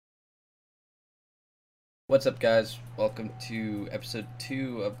What's up, guys? Welcome to episode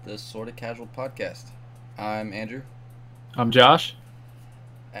 2 of the Sorta Casual podcast. I'm Andrew, I'm Josh.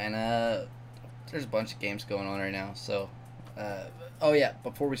 and there's a bunch of games going on right now. So, oh yeah,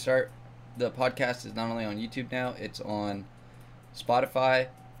 before we start, the podcast is not only on YouTube now, it's on Spotify,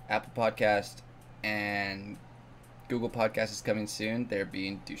 Apple Podcast, and Google Podcast is coming soon. They're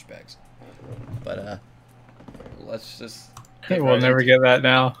being douchebags. But let's just We'll never get that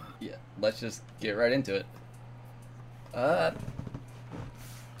now. Yeah, let's just get right into it.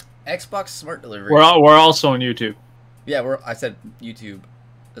 Xbox Smart Delivery. We're also on YouTube. Yeah, I said YouTube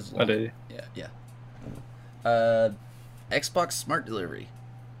as well. Yeah. Xbox Smart Delivery.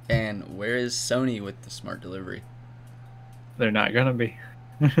 And where is Sony with the Smart Delivery? They're not gonna be.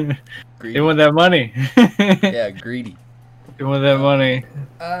 Greedy. They want that money. Yeah, greedy. They want that money.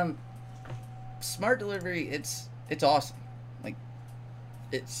 Smart Delivery, it's awesome. Like,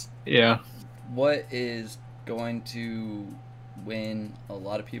 it's Yeah. what is going to win a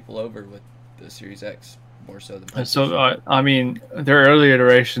lot of people over with the Series X more so than PlayStation. So I mean, their early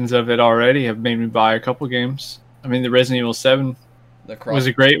iterations of it already have made me buy a couple games. I mean, the Resident Evil 7 was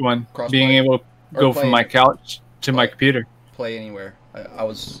a great one. Being able to go from my couch to my computer. Play anywhere. I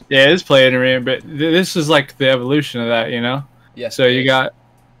was. Yeah, it is play anywhere, but this is like the evolution of that, you know. Yeah. So you got.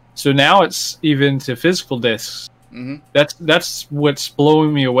 So now it's even to physical discs. Mm-hmm. That's what's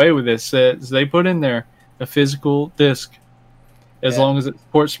blowing me away with this. Is they put in there a physical disc. As long as it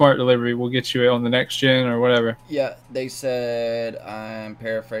supports Smart Delivery, we'll get you on the next gen or whatever. Yeah, they said, I'm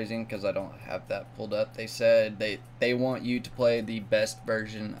paraphrasing because I don't have that pulled up. They said they want you to play the best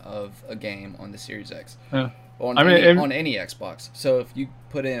version of a game on the Series X. On any Xbox. So if you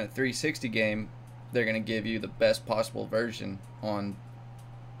put in a 360 game, they're going to give you the best possible version on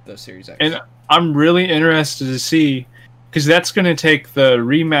the Series X. And I'm really interested to see, because that's going to take the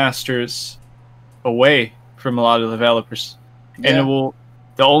remasters away from a lot of developers. Yeah. And it will,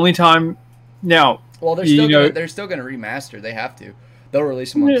 the only time now. Well, they're still going to remaster. They have to. They'll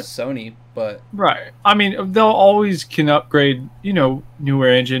release them on Sony, but right. I mean, they'll always can upgrade. Newer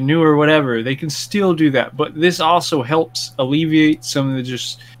engine, newer whatever. They can still do that. But this also helps alleviate some of the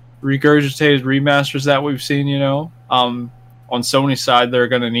just regurgitated remasters that we've seen. On Sony's side, they're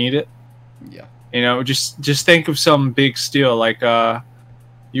going to need it. Yeah. Just think of some big steal like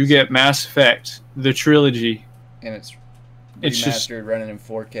you get Mass Effect, the trilogy, and it's remastered, running in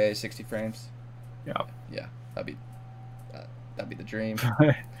 4K, 60 frames. Yeah, that'd be the dream.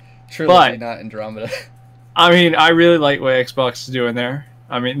 Trilogy, not Andromeda. I mean, I really like what Xbox is doing there.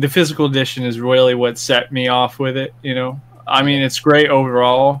 I mean, the physical edition is really what set me off with it. I mean, it's great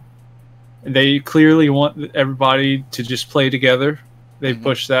overall. They clearly want everybody to just play together. They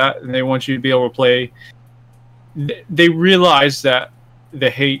push that, and they want you to be able to play. They realize that the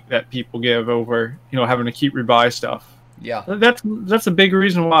hate that people give over, having to keep rebuy stuff. Yeah, that's a big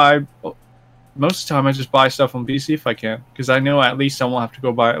reason why most of the time I just buy stuff on PC if I can, because I know at least I won't have to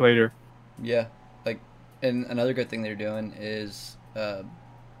go buy it later. Yeah, and another good thing they're doing is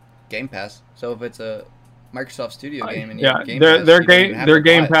Game Pass. So if it's a Microsoft Studio game and you have Game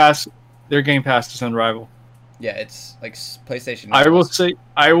Pass, their Game Pass is unrivaled. Yeah, it's like PlayStation.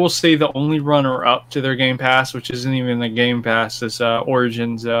 I will say the only runner up to their Game Pass, which isn't even a Game Pass, is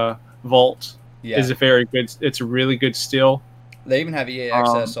Origin's Vault. Yeah. Is a very good. It's a really good steal. They even have EA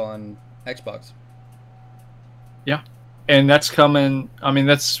access on Xbox. Yeah, and that's coming. I mean,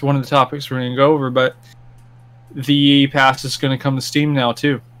 that's one of the topics we're going to go over. But the EA Pass is going to come to Steam now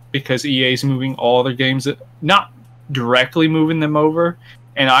too, because EA is moving all their games, not directly moving them over.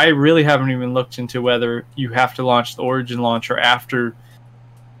 And I really haven't even looked into whether you have to launch the Origin launcher after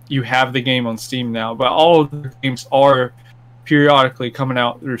you have the game on Steam now. But all of the games are periodically coming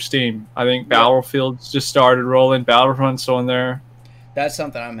out through Steam. I think Battlefield's just started rolling. Battlefront's on there. That's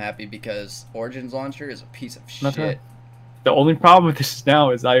something I'm happy, because Origin's launcher is a piece of shit. The only problem with this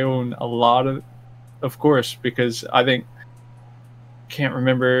now is I own a lot of course, because can't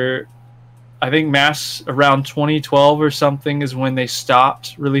remember. I think Mass around 2012 or something is when they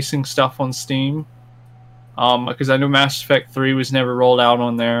stopped releasing stuff on Steam. Because I know Mass Effect 3 was never rolled out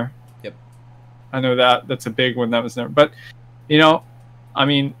on there. Yep. I know that's a big one that was never. But, I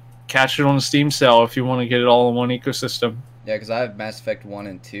mean, catch it on a Steam sale if you want to get it all in one ecosystem. Yeah, because I have Mass Effect 1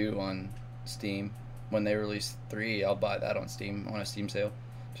 and 2 on Steam. When they release 3, I'll buy that on Steam, on a Steam sale.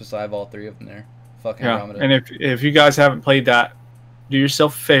 Just so I have all 3 of them there. Fucking Andromeda. And if you guys haven't played that, do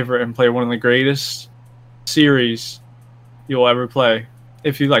yourself a favor and play one of the greatest series you'll ever play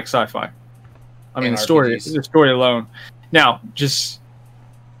if you like sci-fi. I mean, the story alone. Now, just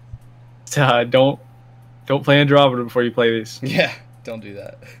don't play Andromeda before you play these. Yeah, don't do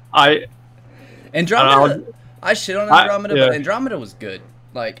that. Andromeda, I shit on Andromeda, yeah. but Andromeda was good.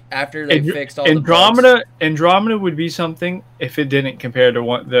 Like after they fixed all Andromeda, the bugs. Andromeda would be something if it didn't compare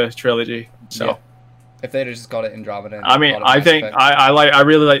to the trilogy. So. Yeah. If they'd just called it Andromeda. And I mean, called it I Mass think Effect. I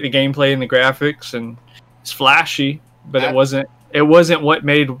really like the gameplay and the graphics, and it's flashy, but it wasn't what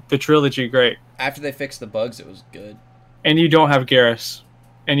made the trilogy great. After they fixed the bugs, it was good. And you don't have Garrus,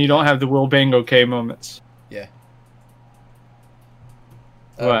 and you don't have the Will Bango K moments. Yeah.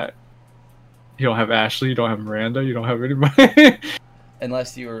 But you don't have Ashley, you don't have Miranda, you don't have anybody.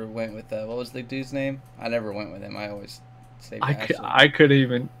 Unless you went with what was the dude's name? I never went with him. I always saved Ashley. I could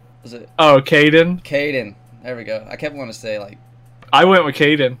even. Was it? Oh, Caden. Caden. There we go. I kept wanting to say like. I went with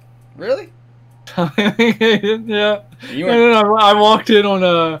Caden. Really? Yeah. You and then I walked in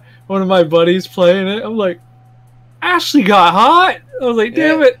on one of my buddies playing it. I'm like, Ashley got hot. I was like,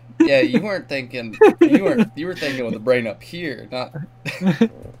 damn it. Yeah, you weren't thinking. You were thinking with the brain up here, not.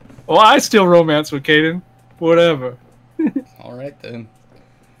 Well, I still romance with Caden. Whatever. All right then.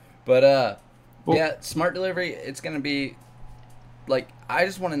 But yeah, smart delivery. It's gonna be. Like, I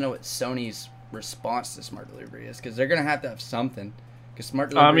just want to know what Sony's response to smart delivery is, because they're gonna have to have something. Because smart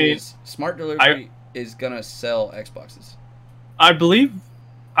delivery is gonna sell Xboxes. I believe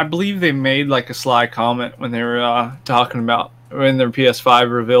they made like a sly comment when they were talking about in their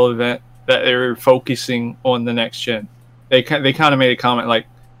PS5 reveal event that they were focusing on the next gen. They kind of made a comment like,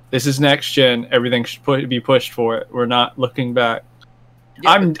 "This is next gen. Everything should be pushed for it. We're not looking back."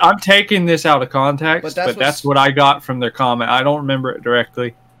 Yeah, I'm taking this out of context, but that's what I got from their comment. I don't remember it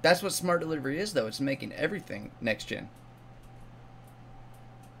directly. That's what smart delivery is, though. It's making everything next gen.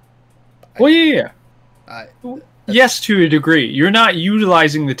 Well, yeah. Yes, to a degree. You're not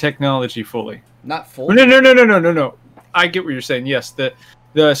utilizing the technology fully. Not fully. No. I get what you're saying. Yes,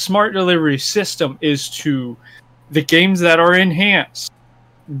 the smart delivery system is to the games that are enhanced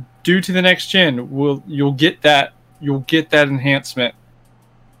due to the next gen. You'll get that enhancement.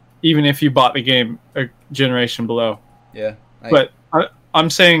 Even if you bought the game a generation below. Yeah. But I'm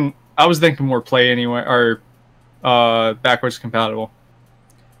saying, I was thinking more play anyway, or backwards compatible.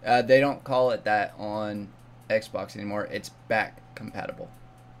 They don't call it that on Xbox anymore. It's back compatible.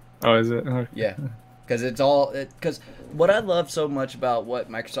 Oh, is it? Okay. Yeah. Because because what I love so much about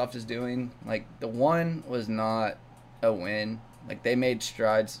what Microsoft is doing, like, the one was not a win. Like, they made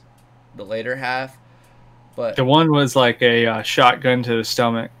strides the later half. But the one was like a shotgun to the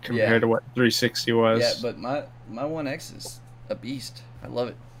stomach compared to what 360 was. Yeah, but my One X is a beast. I love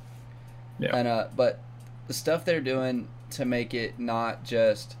it. Yeah. And but the stuff they're doing to make it not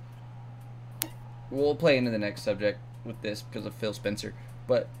just. We'll play into the next subject with this because of Phil Spencer.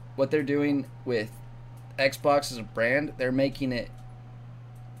 But what they're doing with Xbox as a brand, they're making it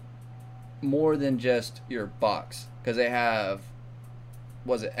more than just your box, because they have.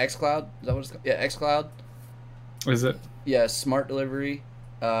 Was it xCloud? Is that what it's called? Yeah, xCloud. Is it? Yeah, smart delivery,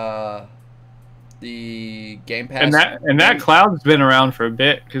 the Game Pass, and that cloud's been around for a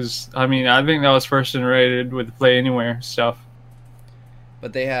bit, because I mean I think that was first iterated with the Play Anywhere stuff.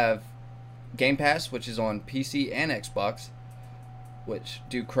 But they have Game Pass, which is on PC and Xbox, which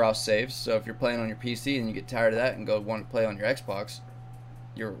do cross saves. So if you're playing on your PC and you get tired of that and want to play on your Xbox,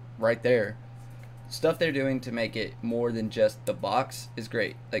 you're right there. Stuff they're doing to make it more than just the box is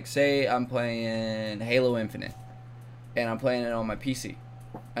great. Like, say I'm playing Halo Infinite and I'm playing it on my PC,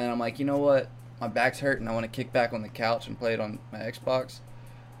 and I'm like, you know what, my back's hurt and I want to kick back on the couch and play it on my Xbox.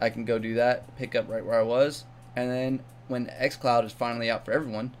 I can go do that, pick up right where I was, and then when xCloud is finally out for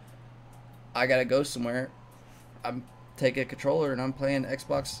everyone, I gotta go somewhere. I'm take a controller and I'm playing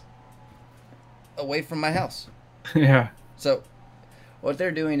Xbox away from my house. Yeah. So what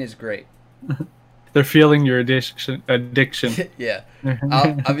they're doing is great. They're feeling your addiction. Yeah.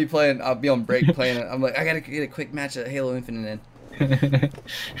 I'll be playing. I'll be on break playing it. I'm like, I gotta get a quick match of Halo Infinite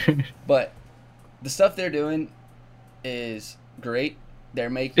in. But the stuff they're doing is great. They're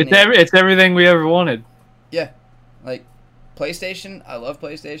making it's everything we ever wanted. Yeah, like PlayStation. I love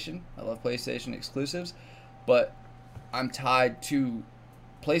PlayStation. I love PlayStation exclusives, but I'm tied to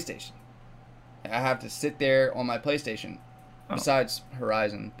PlayStation. I have to sit there on my PlayStation. Besides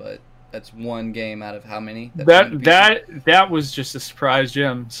Horizon, but that's one game out of how many? That was just a surprise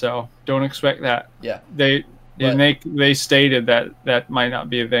gem, so don't expect that. Yeah. They stated that might not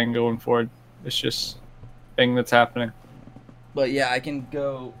be a thing going forward. It's just a thing that's happening. But yeah, I can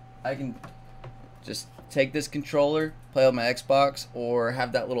just take this controller, play on my Xbox, or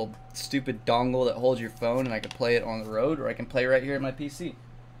have that little stupid dongle that holds your phone, and I can play it on the road, or I can play right here in my PC.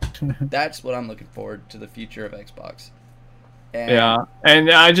 That's what I'm looking forward to, the future of Xbox. And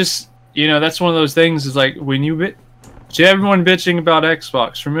I just, that's one of those things is like, when see everyone bitching about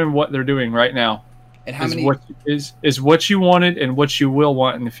Xbox, remember what they're doing right now. And how is many? what you wanted and what you will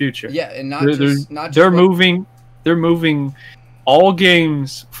want in the future. Yeah, and not They're, just they're, not just they're what- moving they're moving all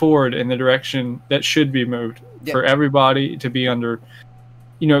games forward in the direction that should be moved Yeah. for everybody to be under.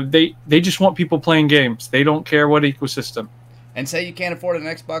 They just want people playing games. They don't care what ecosystem. And say you can't afford an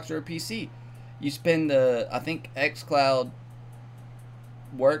Xbox or a PC, you spend I think xCloud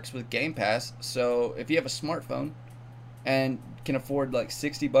works with Game Pass. So if you have a smartphone and can afford like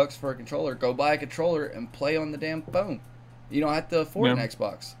 $60 for a controller, go buy a controller and play on the damn phone. You don't have to afford an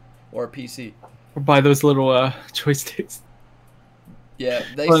Xbox or a PC. Or buy those little joysticks. Yeah,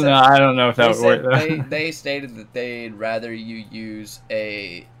 No, I don't know if that would work. Though. They stated that they'd rather you use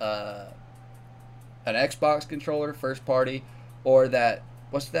an Xbox controller first party, or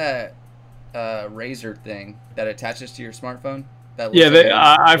what's that Razer thing that attaches to your smartphone? That Yeah, looks like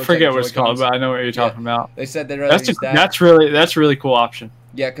I looks forget like what it's called, Joy-Cons. but I know what you're talking about. They said they'd rather use that. That's a really cool option.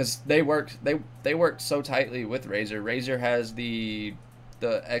 Yeah, because they worked so tightly with Razer. Razer has the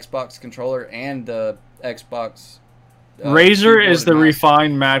Xbox controller and the Xbox. Razer keyboard is the and mouse.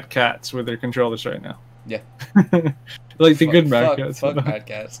 refined Mad Cats with their controllers right now. Yeah. Like the good Mad Cats. Fuck Mad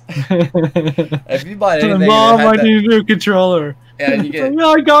Cats. If you buy anything, Mom, that I had that, need a new controller. yeah, and you get Yeah,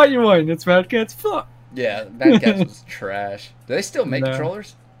 I got you one. It's Mad Cats. Fuck. yeah, Mad Cats was trash. Do they still make No.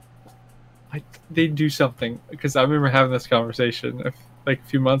 controllers? They do something because I remember having this conversation like a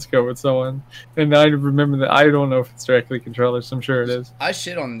few months ago with someone, and I remember that I don't know if it's directly controllers. I'm sure it is. I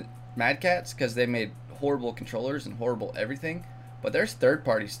shit on Mad Cats because they made horrible controllers and horrible everything. But there's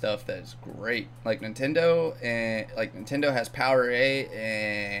third-party stuff that is great, like Nintendo has PowerA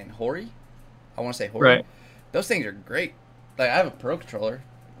and Hori. I want to say Hori. Right. Those things are great. Like I have a Pro controller,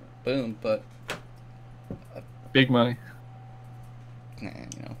 boom, but Big money. you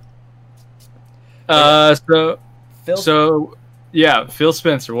know. So yeah, Phil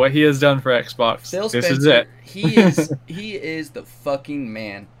Spencer, what he has done for Xbox. Phil this Spencer, is it. he is the fucking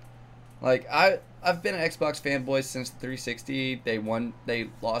man. Like I've been an Xbox fanboy since 360. They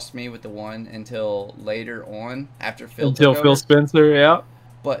lost me with the one until later on after Phil took over. Phil Spencer, yeah.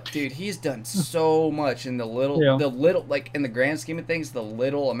 But dude, he's done so much in the little like in the grand scheme of things, the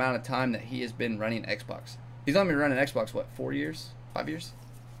little amount of time that he has been running Xbox. He's only been running Xbox 4 years, 5 years.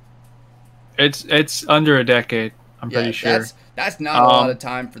 It's under a decade. I'm pretty sure. That's not a lot of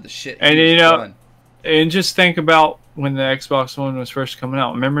time for the shit. And he's done. and just think about when the Xbox One was first coming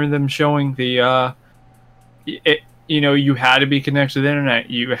out. Remember them showing the you had to be connected to the internet.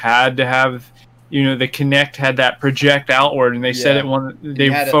 You had to have the Kinect had that project outward, and they said they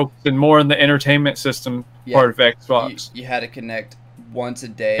focused more on the entertainment system part of Xbox. You had to connect once a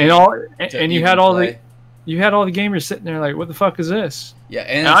day, and you had all the gamers sitting there like, what the fuck is this? Yeah,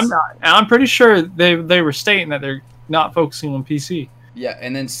 and I'm pretty sure they were stating that they're not focusing on PC. Yeah,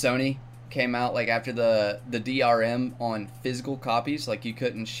 and then Sony came out like after the DRM on physical copies, like you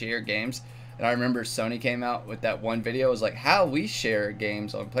couldn't share games. And I remember Sony came out with that one video. It was like, how we share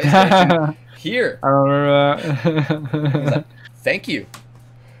games on PlayStation here. I remember that. Like, thank you.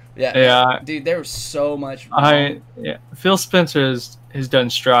 Yeah, dude, there was so much. Phil Spencer has done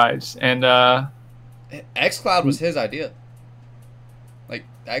strides, and xCloud was his idea. Like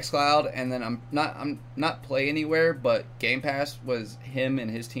xCloud, and then I'm not Play Anywhere, but Game Pass was him and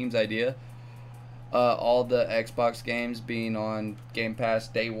his team's idea. All the Xbox games being on Game Pass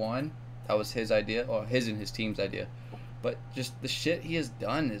day one. That was his idea, or his and his team's idea. But just the shit he has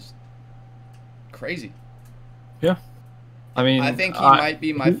done is crazy. Yeah. I mean, I think he might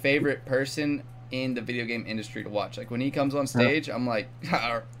be my favorite person in the video game industry to watch. Like when he comes on stage, I'm like,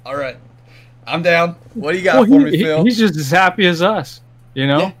 all right, I'm down. What do you got for me, Phil? He's just as happy as us,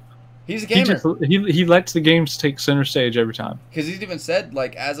 Yeah. He's a gamer. He lets the games take center stage every time. Because he's even said,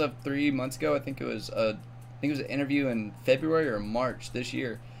 like, as of 3 months ago, I think it was an interview in February or March this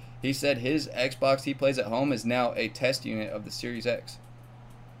year. He said his Xbox he plays at home is now a test unit of the Series X.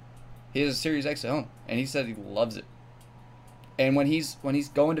 He has a Series X at home, and he said he loves it. And when he's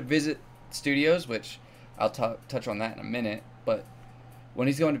going to visit studios, which I'll touch on that in a minute, but when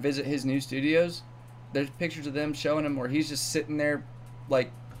he's going to visit his new studios, there's pictures of them showing him where he's just sitting there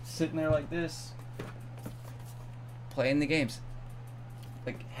like this, playing the games,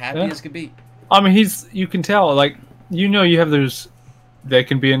 like happy as could be. I mean, you can tell, like, you have those that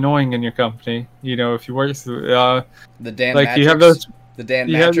can be annoying in your company. If you work through the Dan like Matrix, you have those. The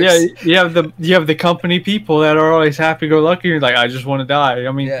Dan Matrix. You have the company people that are always happy-go-lucky. You're like, I just want to die.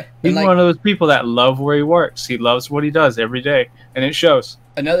 I mean, he's one of those people that love where he works. He loves what he does every day, and it shows.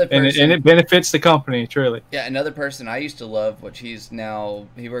 Another person, and it benefits the company truly. Yeah, another person I used to love, which he's a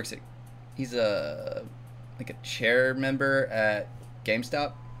chair member at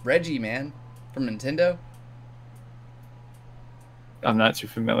GameStop. Reggie, man, from Nintendo. I'm not too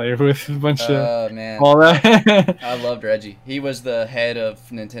familiar with a bunch of Man, all that. I loved Reggie. He was the head of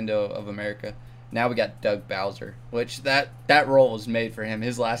Nintendo of America. Now we got Doug Bowser, which that role was made for him.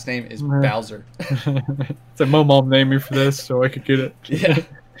 His last name is Bowser. So my mom named me for this, so I could get it. Yeah,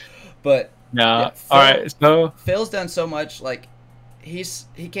 but yeah. Phil, All right, so Phil's done so much. Like he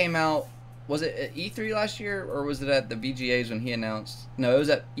came out. Was it at E3 last year, or was it at the VGAs when he announced? No, it was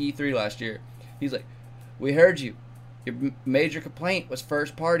at E3 last year. He's like, "We heard you. Your major complaint was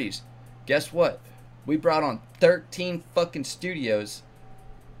first parties. Guess what? We brought on 13 fucking studios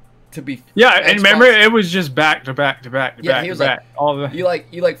to be and remember it was just back to back to back to back he to was back. Like, all the you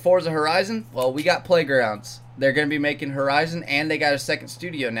like Forza Horizon? Well, we got Playgrounds. They're gonna be making Horizon, and they got a second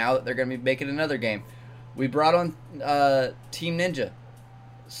studio now that they're gonna be making another game. We brought on Team Ninja,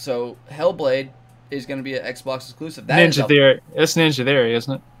 so Hellblade is gonna be an Xbox exclusive. That Ninja Theory. It's Ninja Theory,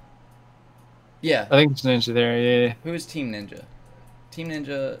 isn't it? Yeah, I think it's Ninja Theory. Yeah. Who is Team Ninja? Team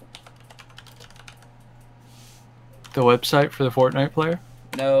Ninja. The website for the Fortnite player.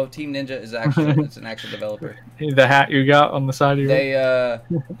 No, Team Ninja is actually it's an actual developer. The hat you got on the side of your.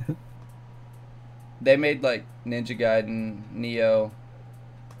 They made like Ninja Gaiden, Neo.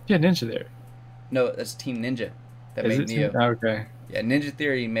 Yeah, Ninja Theory. No, that's Team Ninja that Is made it Neo. Okay. Yeah, Ninja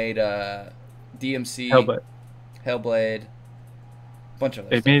Theory made DMC, Hellblade, bunch of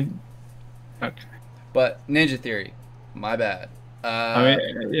those. They made. Okay. But Ninja Theory, my bad. I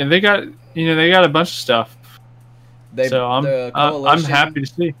mean, yeah, they got a bunch of stuff. So I'm happy to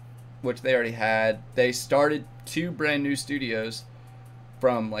see. Which they already had. They started 2 brand new studios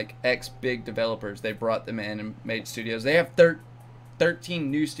from like big developers. They brought them in and made studios. They have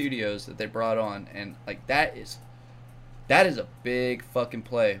 13 new studios that they brought on, and like that is a big fucking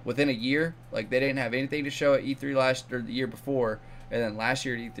play. Within a year, like they didn't have anything to show at E3 the year before, and then last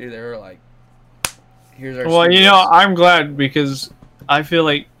year at E3 they were like, "Here's our." Well, studios. I'm glad because I feel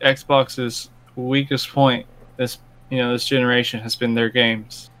like Xbox's weakest point this generation has been their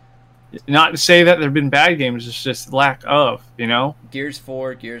games. Not to say that there've been bad games, it's just lack of, Gears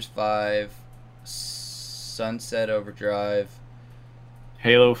 4, Gears 5, Sunset Overdrive,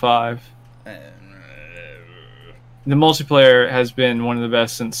 Halo 5. The multiplayer has been one of the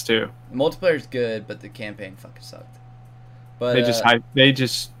best since 2. The multiplayer's good, but the campaign fucking sucked. But they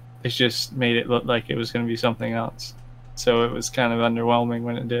just made it look like it was going to be something else. So it was kind of underwhelming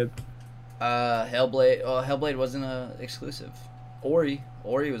when it did. Hellblade. Oh, Hellblade wasn't a exclusive. Ori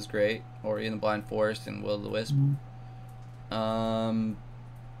was great. Ori and the Blind Forest and Will of the Wisp.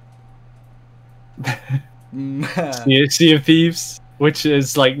 Sea of Thieves, which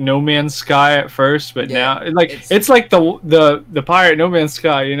is like No Man's Sky at first, but now it's like the pirate No Man's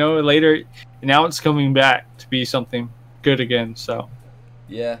Sky. Later now it's coming back to be something good again. So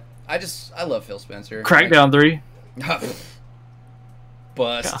yeah, I love Phil Spencer. Crackdown 3.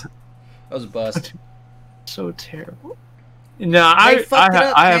 Bust. That was a bust. So terrible. No, they fucked it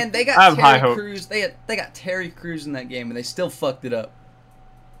up, man. They got Terry Crews. They got Terry Crews in that game, and they still fucked it up.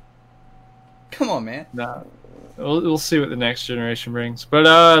 Come on, man. No, we'll see what the next generation brings. But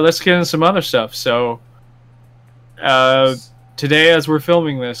let's get into some other stuff. So today, as we're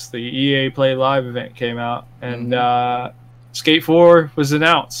filming this, the EA Play Live event came out, and Skate 4 was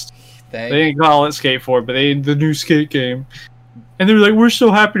announced. They didn't call it Skate 4, but the new Skate game. And they were like, "We're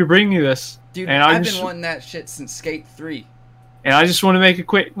so happy to bring you this." Dude, and I've been wanting that shit since Skate 3. And I just want to make a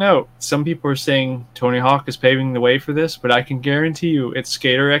quick note. Some people are saying Tony Hawk is paving the way for this, but I can guarantee you it's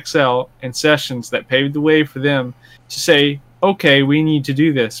Skater XL and Sessions that paved the way for them to say, okay, we need to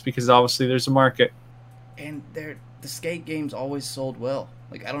do this because obviously there's a market. And the Skate games always sold well.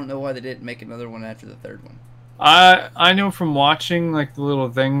 Like, I don't know why they didn't make another one after the third one. I know from watching like the little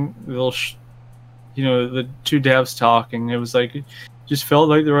thing, the 2 devs talking, it was like, it just felt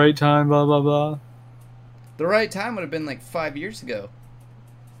like the right time, blah, blah, blah. The right time would have been like 5 years ago.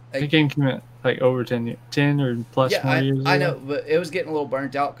 The game came out like over 10 or plus more years ago. I know, but it was getting a little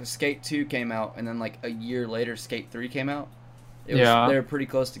burnt out because Skate 2 came out, and then like a year later, Skate 3 came out. They were pretty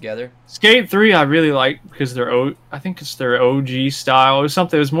close together. Skate 3 I really like because I think it's their OG style. It was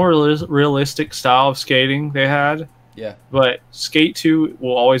something. It was more realistic style of skating they had. Yeah. But Skate 2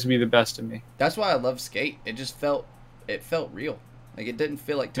 will always be the best to me. That's why I love Skate. It just felt real. Like, it didn't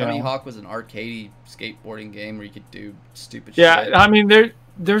feel like Tony Hawk was an arcadey skateboarding game where you could do stupid shit. Yeah, I mean,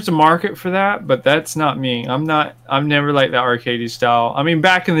 there's a market for that, but that's not me. I'm never like that arcadey style. I mean,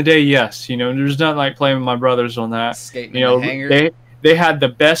 back in the day, yes. There's nothing like playing with my brothers on that. Skating in the hangar. They had the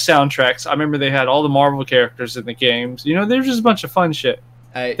best soundtracks. I remember they had all the Marvel characters in the games. There's just a bunch of fun shit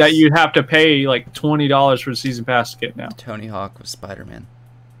that you'd have to pay like $20 for a season pass to get now. Tony Hawk was Spider-Man.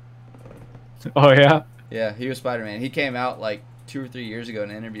 Oh yeah. Yeah, he was Spider-Man. He came out like 2 or 3 years ago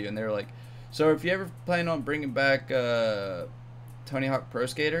in an interview, and they were like, "So if you ever plan on bringing back Tony Hawk Pro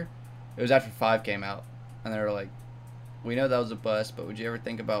Skater," it was after 5 came out, and they were like, "We know that was a bust, but would you ever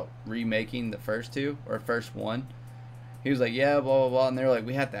think about remaking the first 2 or first 1?" He was like, "Yeah, blah blah blah," and they were like,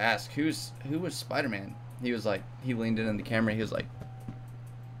 "We have to ask who was Spider-Man." He was like, he leaned in the camera. He was like,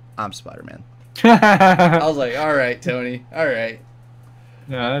 "I'm Spider-Man." I was like, "All right, Tony, all right."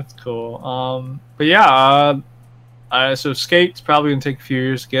 Yeah, that's cool. But yeah, so Skate's probably gonna take a few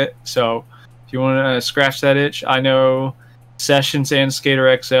years to get. So if you want to scratch that itch, I know Sessions and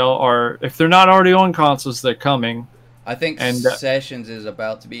Skater XL are, if they're not already on consoles, they're coming. I think Sessions is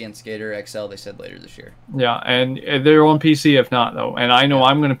about to be in Skater XL. They said later this year. Yeah, and they're on PC if not though. And I know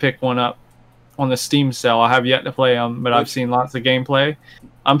I'm gonna pick one up on the Steam sale. I have yet to play them, but I've seen lots of gameplay.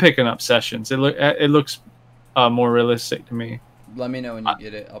 I'm picking up Sessions. It looks more realistic to me. Let me know when you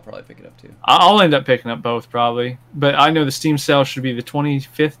get it. I'll probably pick it up too. I'll end up picking up both probably, but I know the Steam sale should be the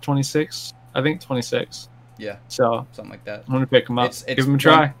 25th, 26th. I think 26th. Yeah. So something like that. I'm gonna pick them up. It's give them a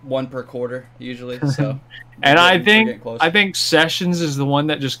try. One per quarter usually. So. And I think Sessions is the one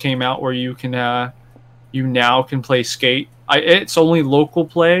that just came out where you can you now can play Skate. It's only local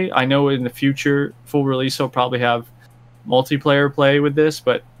play. I know in the future full release will probably have multiplayer play with this,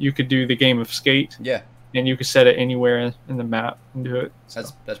 but you could do the game of Skate. Yeah. And you can set it anywhere in the map and do it. So.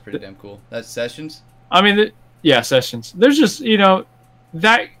 That's pretty damn cool. That's Sessions? I mean, yeah, Sessions. There's just,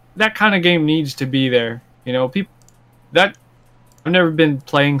 that kind of game needs to be there. People that I've never been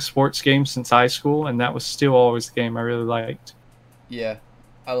playing sports games since high school, and that was still always the game I really liked. Yeah,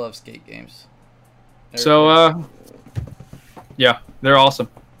 I love skate games. Yeah, they're awesome.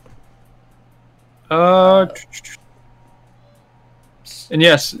 And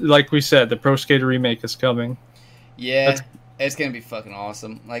yes, like we said, the Pro Skater remake is coming. Yeah, it's gonna be fucking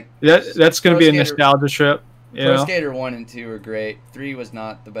awesome. Like that's gonna be a nostalgia trip. Pro Skater 1 and 2 are great. 3 was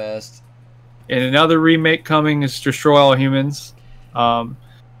not the best. And another remake coming is Destroy All Humans.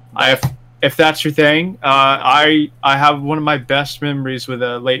 If that's your thing, I have one of my best memories with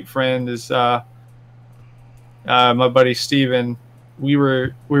a late friend is my buddy Steven. We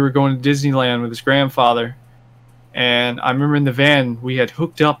were going to Disneyland with his grandfather. And I remember in the van, we had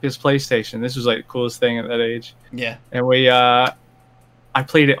hooked up his PlayStation. This was like the coolest thing at that age. Yeah. And I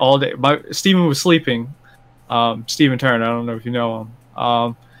played it all day. Steven was sleeping. Steven Turner, I don't know if you know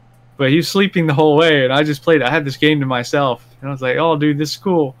him. But he was sleeping the whole way, and I just played it. I had this game to myself. And I was like, oh, dude, this is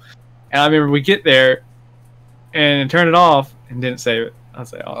cool. And I remember we get there and turn it off and didn't save it. I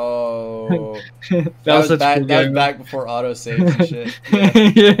was like, oh. that was back before auto saves and shit.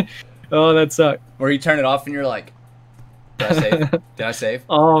 Yeah. Yeah. Oh, that sucked. Where you turn it off and you're like, did I save? Did I save?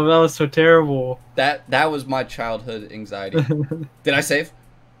 Oh, that was so terrible. That was my childhood anxiety. Did I save?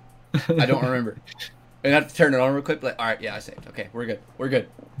 I don't remember. And I have to turn it on real quick. Like, all right, yeah, I saved. Okay, we're good.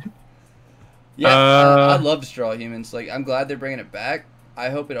 Yeah, I love Destroy All Humans. Like, I'm glad they're bringing it back. I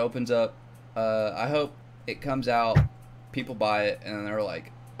hope it opens up. I hope it comes out, people buy it, and then they're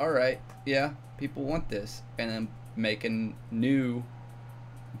like, all right, yeah, people want this. And then making new,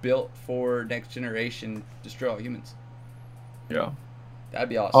 built for next generation Destroy All Humans. Yeah. That'd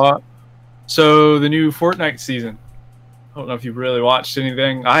be awesome. So the new Fortnite season. I don't know if you've really watched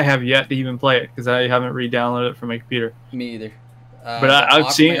anything. I have yet to even play it because I haven't re-downloaded it from my computer. Me either. But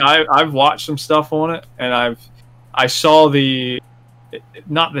I've watched some stuff on it, and I saw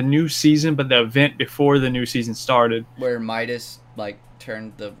not the new season, but the event before the new season started, where Midas like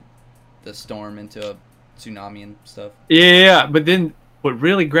turned the storm into a tsunami and stuff. Yeah, but then what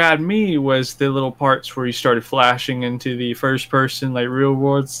really grabbed me was the little parts where he started flashing into the first person, like real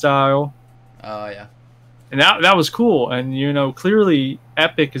world style. Oh yeah. And that was cool. And clearly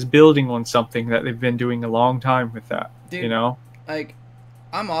Epic is building on something that they've been doing a long time with that. Dude, like,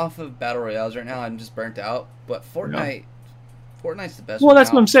 I'm off of battle royales right now. I'm just burnt out. But Fortnite's the best. Well,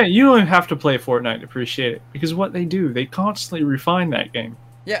 that's what I'm saying. You don't even have to play Fortnite to appreciate it, because what they do, they constantly refine that game.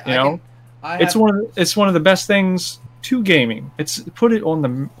 Yeah, it's one of the best things to gaming. It's put it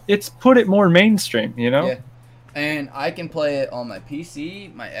more mainstream. Yeah. And I can play it on my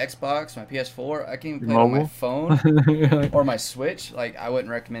PC, my Xbox, my PS4. I can even play it on my phone or my Switch. Like, I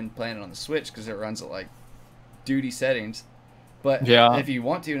wouldn't recommend playing it on the Switch because it runs at like duty settings. But if you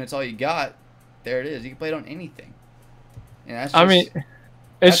want to and it's all you got, there it is. You can play it on anything. And it's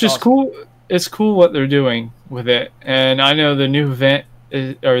just awesome. Cool. It's cool what they're doing with it. And I know the new event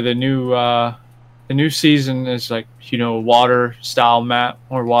the new season is like, water style map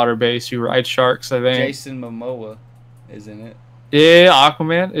or water based. You ride sharks, I think. Jason Momoa is in it. Yeah,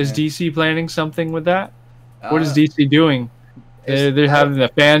 Aquaman. Is DC planning something with that? What is DC doing? They're having the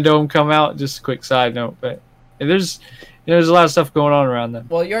fandom come out. Just a quick side note, but there's a lot of stuff going on around them.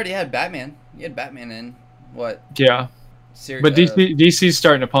 Well, you already had Batman. You had Batman in what? Yeah, but DC's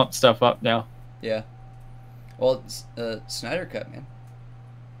starting to pump stuff up now. Yeah. Well, it's Snyder Cut, man.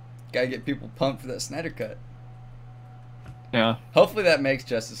 Gotta get people pumped for that Snyder Cut. Yeah. Hopefully that makes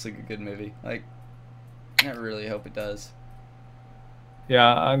Justice League a good movie. Like, I really hope it does.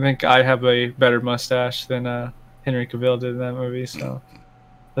 Yeah, I think I have a better mustache than Henry Cavill did in that movie, so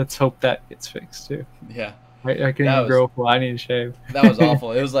let's hope that gets fixed too. Yeah. I can even grow a I need to shave. That was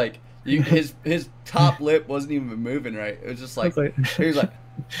awful. It was like his top lip wasn't even moving right. It was just like he was like,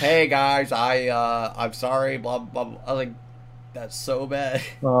 "Hey guys, I'm sorry." Blah blah blah. I was like, "That's so bad."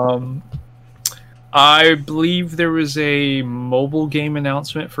 I believe there was a mobile game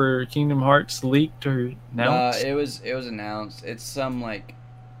announcement for Kingdom Hearts leaked or announced. It was announced. It's some like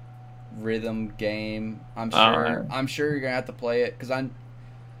rhythm game. I'm sure you're gonna have to play it because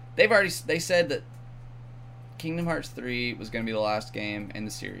they said that Kingdom Hearts 3 was gonna be the last game in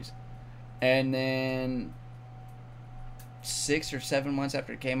the series, and then 6 or 7 months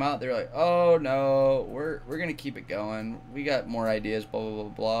after it came out, they're like, "Oh no, we're gonna keep it going. We got more ideas." Blah blah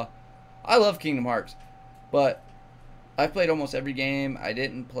blah blah. I love Kingdom Hearts, but I played almost every game. I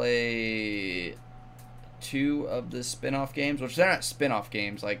didn't play 2 of the spin-off games, which they're not spin-off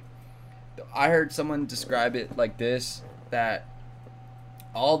games. Like, I heard someone describe it like this, that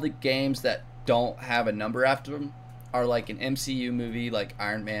all the games that don't have a number after them are like an MCU movie, like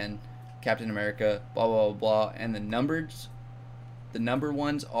Iron Man, Captain America, blah, blah, blah, blah. And the number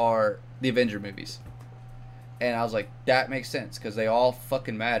ones are the Avenger movies. And I was like, that makes sense, because they all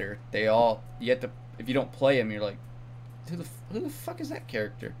fucking matter. You have to, if you don't play them, you're like, who the fuck is that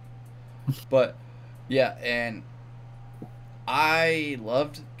character? But, yeah, and I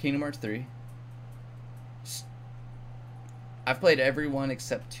loved Kingdom Hearts 3. I've played every one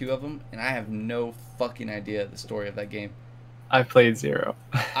except 2 of them, and I have no fucking idea the story of that game. I played 0.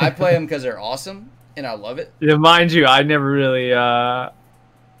 I play them because they're awesome, and I love it. Yeah, mind you, I never really, I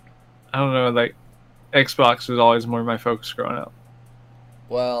don't know, like, Xbox was always more my focus growing up.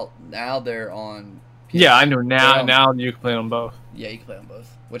 Well, now they're on PS4. Yeah, I know now you can play on both. Yeah, you can play on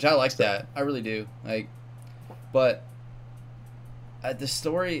both, which I like that. I really do. Like, but the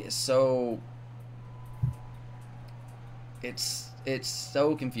story is so it's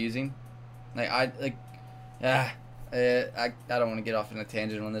so confusing. Like I don't want to get off on a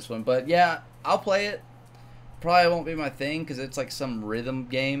tangent on this one, but yeah, I'll play it. Probably won't be my thing because it's like some rhythm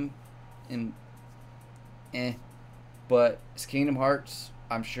game, and but it's Kingdom Hearts.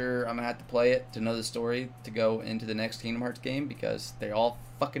 I'm sure I'm gonna have to play it to know the story to go into the next Kingdom Hearts game, because they all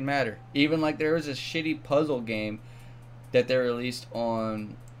fucking matter. Even like there was a shitty puzzle game that they released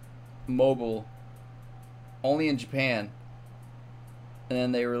on mobile only in Japan, and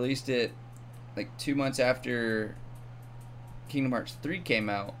then they released it like 2 months after Kingdom Hearts 3 came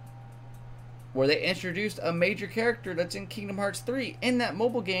out, where they introduced a major character that's in Kingdom Hearts 3 in that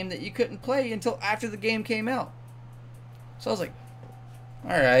mobile game that you couldn't play until after the game came out. So I was like,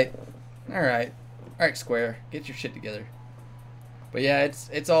 alright, Square, get your shit together. But yeah,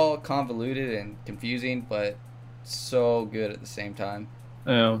 it's all convoluted and confusing, but so good at the same time.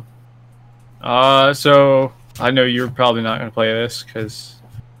 Yeah. So I know you're probably not gonna play this because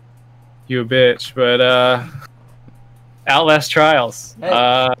you a bitch, but Outlast Trials.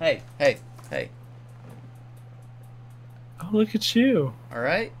 Hey. Oh, look at you.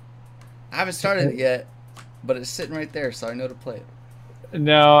 Alright? I haven't started it yet, but it's sitting right there, so I know to play it.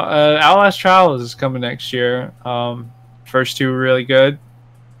 No, Outlast Trials is coming next year. First 2 were really good.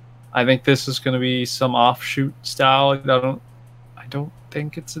 I think this is going to be some offshoot style. I don't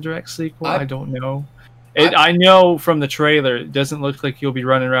think it's a direct sequel. I don't know. I know from the trailer, it doesn't look like you'll be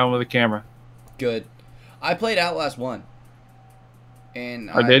running around with a camera. Good. I played Outlast 1. And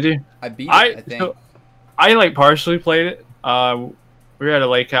did you? I beat it, I think. So, I like partially played it. We were at a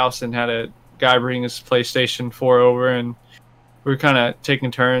lake house and had a guy bring his PlayStation 4 over, and we were kind of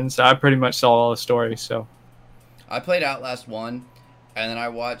taking turns. I pretty much saw all the story, so. I played Outlast 1, and then I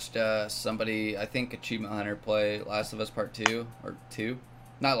watched somebody, I think Achievement Hunter, play Last of Us Part 2, or 2.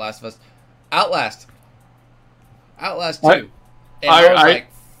 Not Last of Us. Outlast 2. And I was like,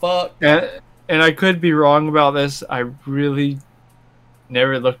 fuck. And I could be wrong about this. I really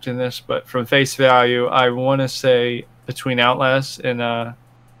never looked in this, but from face value, I want to say between Outlast and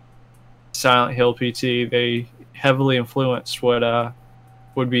Silent Hill PT, they heavily influenced what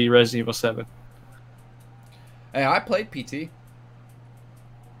would be Resident Evil 7. Hey, I played PT.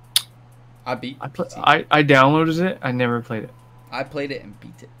 I beat PT. I downloaded it. I never played it. I played it and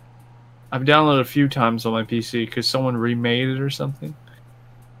beat it. I've downloaded a few times on my PC because someone remade it or something.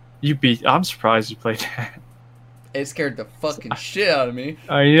 I'm surprised you played that. It scared the fucking shit out of me.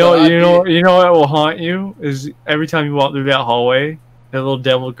 You know what will haunt you is every time you walk through that hallway, that little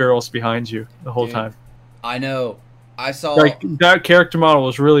devil girl's behind you the whole time. I know. I saw like that character model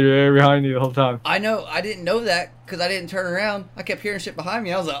was really right behind you the whole time. I know. I didn't know that because I didn't turn around. I kept hearing shit behind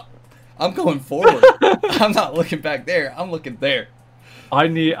me. I was like, I'm going forward. I'm not looking back there. I'm looking there.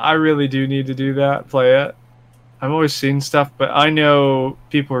 I really do need to do that. Play it. I've always seen stuff, but I know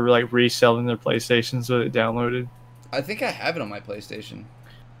people are like reselling their PlayStations with it downloaded. I think I have it on my PlayStation.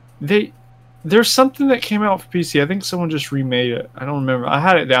 There's something that came out for PC. I think someone just remade it. I don't remember. I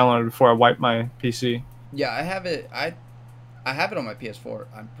had it downloaded before I wiped my PC. Yeah, I have it. I have it on my PS4.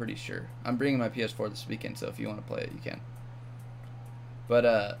 I'm pretty sure. I'm bringing my PS4 this weekend, so if you want to play it, you can.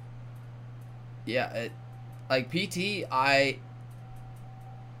 But yeah, like PT, I'm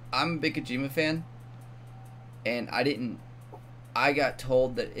a big Kojima fan, and I got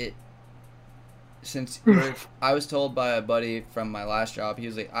told that I was told by a buddy from my last job, he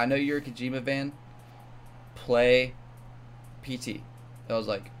was like, I know you're a Kojima fan, play PT. I was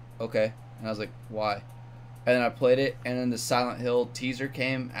like, okay. And I was like, why? And then I played it, and then the Silent Hill teaser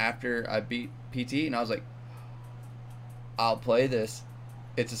came after I beat PT, and I was like, I'll play this.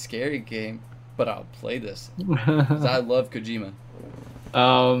 It's a scary game, but I'll play this. 'Cause I love Kojima.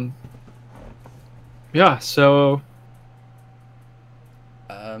 Yeah, so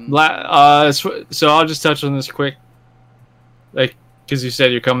so I'll just touch on this quick, like, because you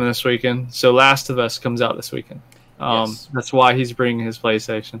said you're coming this weekend. So Last of Us comes out this weekend. Yes. That's why he's bringing his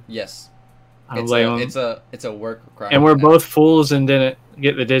PlayStation. Yes. It's a work requirement. And we're both fools and didn't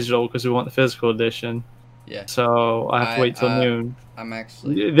get the digital because we want the physical edition. Yeah. So I have to wait till noon. I'm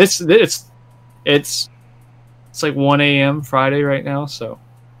actually it's like 1 a.m. Friday right now, so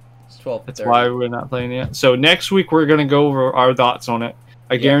it's 12:30. That's why we're not playing yet. So next week we're gonna go over our thoughts on it.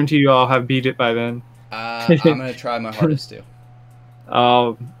 I guarantee you I'll have beat it by then. I'm gonna try my hardest to.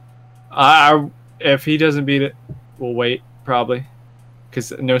 If he doesn't beat it, we'll wait probably,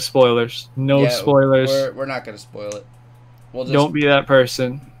 because no spoilers. No spoilers. We're not gonna spoil it. We'll just, don't be that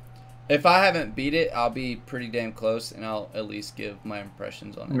person. If I haven't beat it, I'll be pretty damn close, and I'll at least give my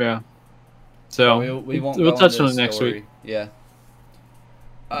impressions on it. Yeah. So we'll touch on it next week. Yeah.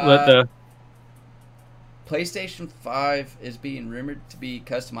 The PlayStation 5 is being rumored to be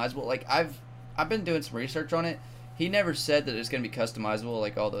customizable. Like I've been doing some research on it. He never said that it's going to be customizable,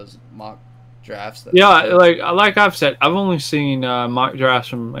 like all those mock drafts. Like I've said, I've only seen mock drafts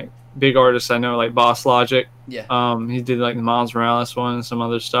from like big artists I know, like Boss Logic. Yeah. He did like the Miles Morales one and some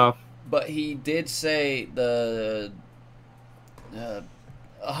other stuff. But he did say the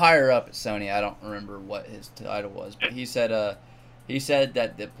higher up at Sony, I don't remember what his title was, but he said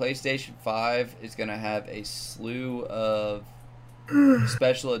that the PlayStation 5 is going to have a slew of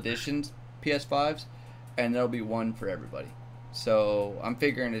special editions PS5s, and there'll be one for everybody. So I'm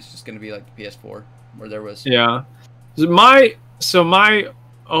figuring it's just going to be like the PS4, where there was... Yeah. My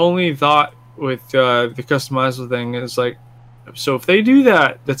only thought with the customizable thing is like, so if they do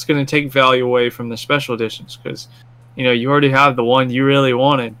that, that's going to take value away from the special editions, because you already have the one you really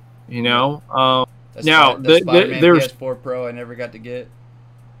wanted. Now the Spider-Man PS4 Pro I never got to get.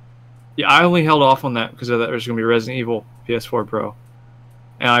 Yeah, I only held off on that because I thought there was going to be Resident Evil PS4 Pro,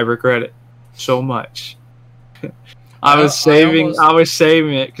 and I regret it so much. I was saving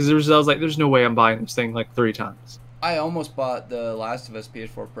it because I was like, "There's no way I'm buying this thing like 3 times." I almost bought the Last of Us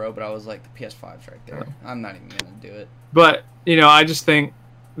PS4 Pro, but I was like, the PS5's right there. I'm not even gonna do it. But I just think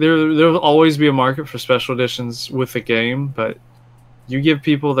there'll always be a market for special editions with the game, but you give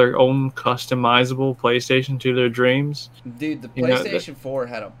people their own customizable PlayStation to their dreams. Dude, the PlayStation 4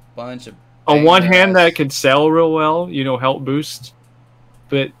 had a bunch of... On one hand, that could sell real well, help boost.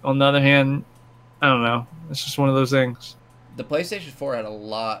 But on the other hand, I don't know. It's just one of those things. The PlayStation 4 had a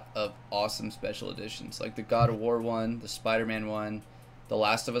lot of awesome special editions, like the God of War one, the Spider-Man one, the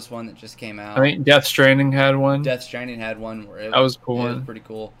Last of Us one that just came out. I think Death Stranding had one. Death Stranding had one where that was cool. It was pretty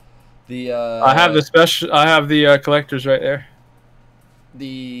cool. I have the collectors right there.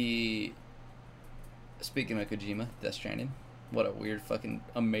 Speaking of Kojima, Death Stranding, what a weird fucking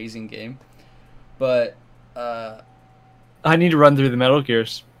amazing game. But I need to run through the Metal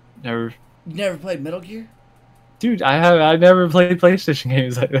Gears. You never played Metal Gear? Dude, I never played PlayStation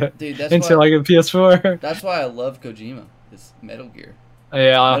games like that. Dude, until like a PS4. That's why I love Kojima. It's Metal Gear.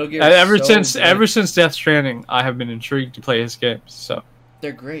 Yeah, Metal Gear ever since Death Stranding, I have been intrigued to play his games. So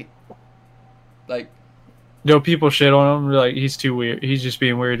they're great. Like, people shit on him. Like, he's too weird. He's just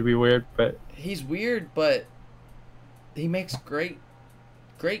being weird to be weird. But he's weird, but he makes great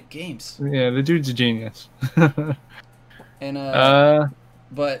great games. Yeah, the dude's a genius. And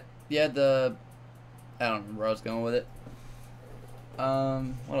but yeah, I don't remember where I was going with it.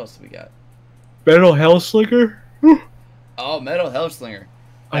 What else do we got? Metal Hellslinger? Oh, Metal Hellslinger.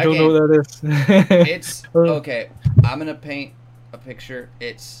 I don't know what that is. It's okay. I'm gonna paint a picture.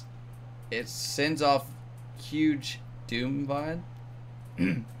 It sends off huge Doom vibe.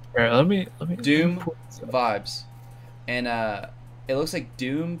 Alright, let me Doom vibes, and it looks like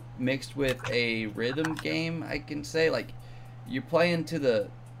Doom mixed with a rhythm game. I can say like you're playing to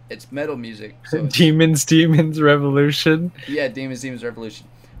it's metal music. So Demons Revolution. Yeah, Demons Revolution.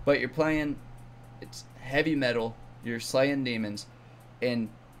 But you're playing, it's heavy metal. You're slaying demons, and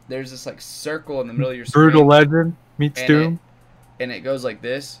there's this like circle in the middle of your screen. Brutal Legend meets Doom. And it goes like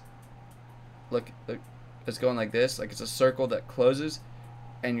this. Look, it's going like this. Like it's a circle that closes,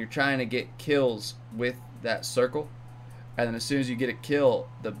 and you're trying to get kills with that circle. And then as soon as you get a kill,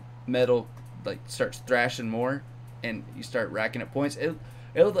 the metal like starts thrashing more, and you start racking up points. It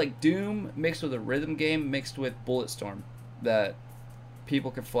looked like Doom mixed with a rhythm game mixed with Bulletstorm, that people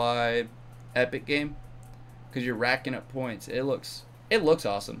can fly epic game, because you're racking up points. It looks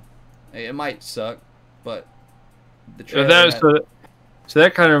awesome. It might suck, but the trailer so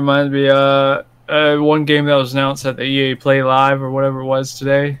that kind of reminds me one game that was announced at the EA Play Live or whatever it was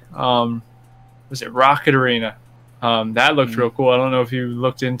today. Was it Rocket Arena? That looked real cool. I don't know if you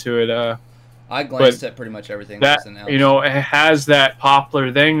looked into it. I glanced at pretty much everything that's announced. It has that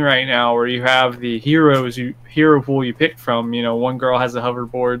popular thing right now where you have the hero pool you pick from. One girl has a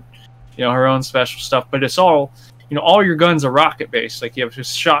hoverboard, her own special stuff, but it's all, all your guns are rocket based. Like you have a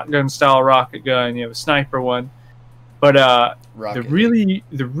shotgun style rocket gun, you have a sniper one. But the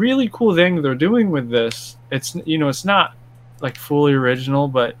really cool thing they're doing with this, it's not like fully original,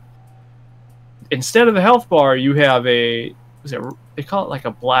 but instead of the health bar, you have they call it like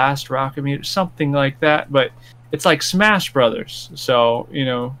a blast rocket meter, something like that, but it's like Smash Brothers. So,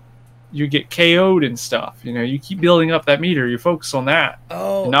 you get KO'd and stuff. You keep building up that meter. You focus on that.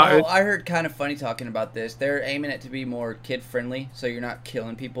 I heard kind of funny talking about this. They're aiming it to be more kid friendly, so you're not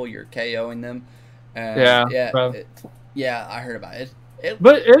killing people, you're KOing them. I heard about it.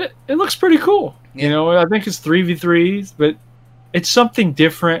 But it looks pretty cool. Yeah. I think it's 3v3s, but it's something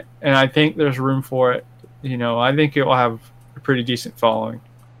different, and I think there's room for it. I think it will have a pretty decent following.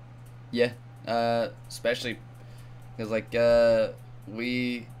 Yeah, especially because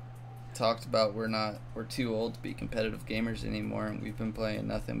we talked about we're too old to be competitive gamers anymore, and we've been playing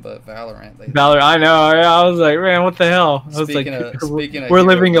nothing but Valorant lately. I know. Yeah, I was like, man, what the hell? We're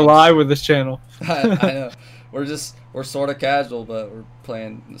living a lie with this channel. I know. We're sort of casual, but we're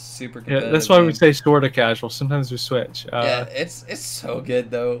playing super competitive. Yeah, that's why we say sort of casual. Sometimes we switch. It's so good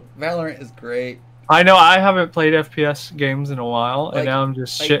though. Valorant is great. I know. I haven't played FPS games in a while, and now I'm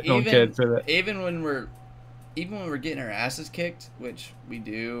just shitting on kids with it. Even when we're getting our asses kicked, which we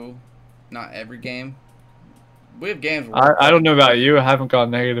do, not every game. We have games. I don't know about you. I haven't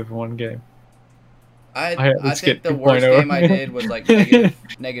gone negative in one game. I think the worst game I did was like -2.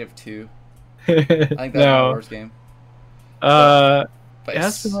 I think that's my worst game. But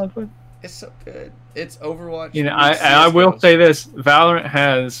it's been a lot of fun. It's so good. It's Overwatch. I will say this: Valorant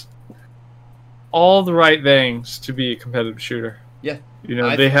has all the right things to be a competitive shooter. Yeah.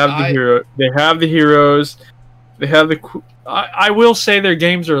 They have the heroes. They have the. I will say their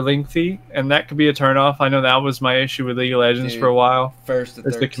games are lengthy, and that could be a turnoff. I know that was my issue with League of Legends for a while. First to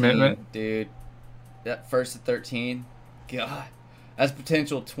 13, the commitment, dude. That first to 13, God, that's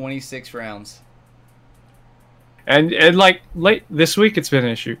potential 26 rounds. And like late this week, it's been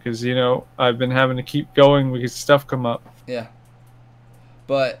an issue because I've been having to keep going because stuff come up. Yeah.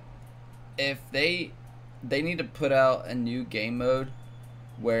 But if they need to put out a new game mode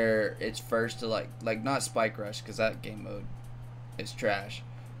where it's first to like not Spike Rush, because that game mode is trash,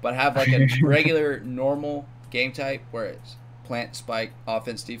 but have like a regular normal game type where it's plant, spike,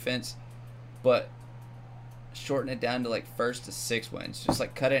 offense, defense, but shorten it down to like first to 6 wins, just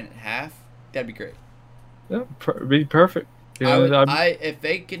like cut it in half. That'd be great. Yeah, be perfect. If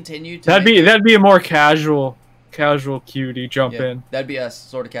they continue to that'd be a more casual cutie jump in. That'd be us,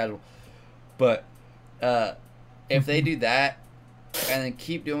 sort of casual. But if they do that and then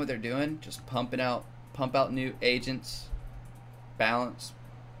keep doing what they're doing, just pump out new agents, balance,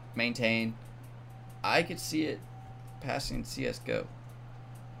 maintain, I could see it passing CS:GO.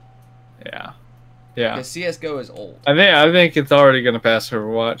 Yeah. Because CS:GO is old. I think it's already going to pass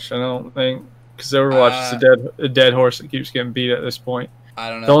Overwatch. I don't think, because Overwatch is a dead horse that keeps getting beat at this point. I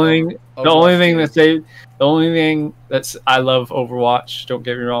don't know. The only thing that's I love Overwatch. Don't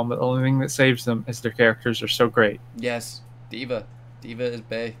get me wrong, but the only thing that saves them is their characters are so great. Yes, D.Va. Diva is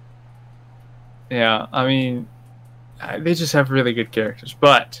Bay. Yeah, I mean, they just have really good characters.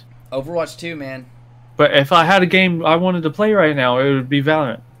 But Overwatch 2, man. if I had a game I wanted to play right now, it would be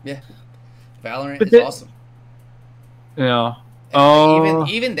Valorant. Yeah. Valorant But is awesome. Yeah. And like,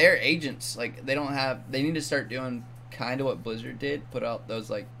 even their agents, like they don't have. They need to start doing kind of what Blizzard did. Put out those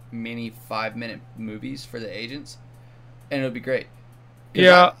like mini 5-minute movies for the agents, and it would be great. 'Cause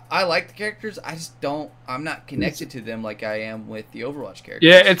Yeah. I like the characters. I just don't. I'm not connected to them like I am with the Overwatch characters.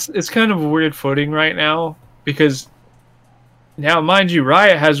 Yeah, it's kind of a weird footing right now because now, mind you,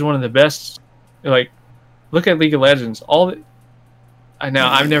 Riot has one of the best. Like, look at League of Legends.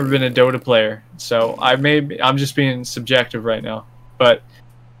 I've never been a Dota player, so I'm just being subjective right now. But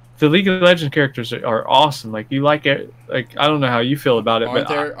the League of Legends characters are awesome. Like you like it. Like I don't know how you feel about it,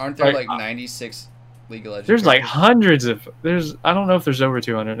 Aren't there like 96 League of Legends? There's like characters? hundreds of. I don't know if there's over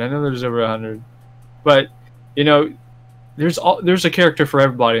 200. I know there's over 100, but you know, there's a character for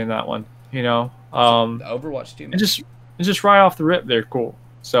everybody in that one. You know, The Overwatch 2, man. and just right off the rip, they're cool.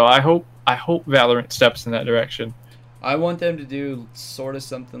 So I hope Valorant steps in that direction. I want them to do sort of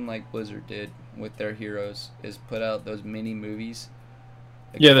something like Blizzard did with their heroes, is put out those mini movies.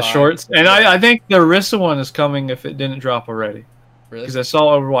 Like Yeah, the 5 shorts, and yeah. I think the Orisa one is coming if it didn't drop already. Really? Because I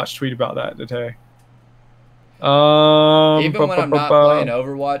saw Overwatch tweet about that today. Even when I'm not playing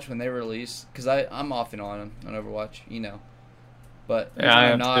Overwatch, when they release, because I'm off and on Overwatch, you know. But Yeah, I when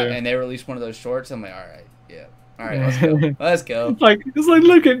I'm am not, too. and they release one of those shorts, I'm like, all right, yeah, all right, let's go, let's go. It's like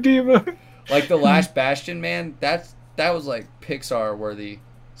look at Diva. Like the Last Bastion, man, that was like Pixar worthy,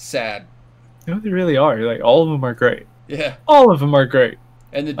 sad. You know, they really are. Like all of them are great. Yeah. All of them are great.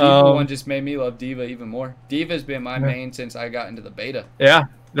 And the Diva one just made me love Diva even more. Diva's been my Yeah. main since I got into the beta. Yeah,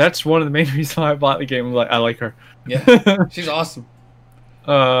 that's one of the main reasons why I bought the game. I like her. Yeah, she's awesome.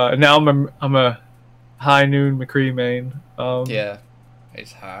 Now I'm a High Noon McCree main. Yeah,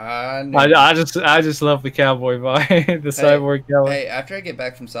 it's high. I just love the cowboy vibe, the cyborg cowboy. Hey, after I get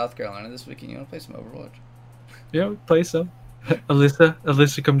back from South Carolina this weekend, you want to play some Overwatch? Yeah, play some.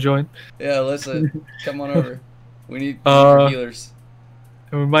 Alyssa, come join. Yeah, Alyssa, come on over. We need more healers.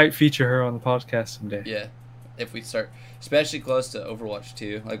 And we might feature her on the podcast someday. Yeah, if we start, especially close to Overwatch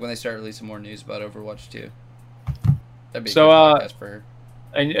 2, like when they start releasing more news about Overwatch 2. That'd be a good podcast for her.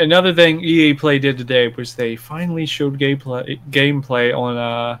 And another thing EA Play did today was they finally showed gameplay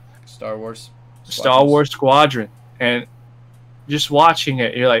on Star Wars Squadron, and just watching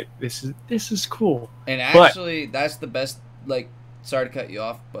it, you're like, this is cool. And actually, that's the best. Like, sorry to cut you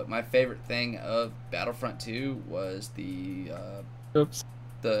off, but my favorite thing of Battlefront 2 was the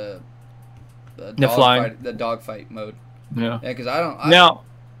dogfight mode. Yeah. Because I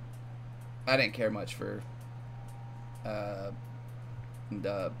didn't care much for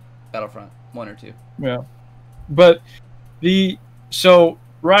the Battlefront 1 or 2. Yeah. But so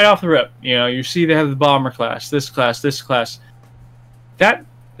right off the rip, you know, you see they have the bomber class, this class.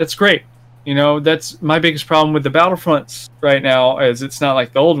 That's great. You know, that's my biggest problem with the Battlefronts right now is it's not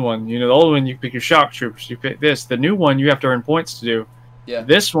like the old one. You know, the old one you pick your shock troopers, you pick this. The new one you have to earn points to do. Yeah.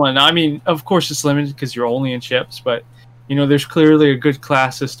 This one, I mean, of course it's limited because you're only in ships, but you know, there's clearly a good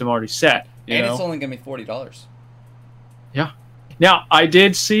class system already set. And it's only gonna be $40. Yeah. Now, I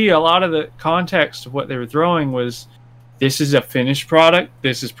did see a lot of the context of what they were throwing was this is a finished product.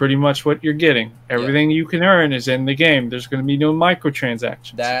 This is pretty much what you're getting. Everything you can earn is in the game. There's going to be no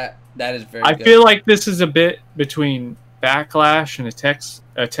microtransactions. That is very I good. feel like this is a bit between Backlash and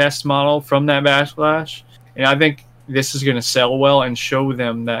a test model from that Backlash. And I think this is going to sell well and show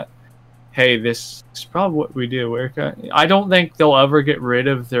them that, hey, this is probably what we do. I don't think they'll ever get rid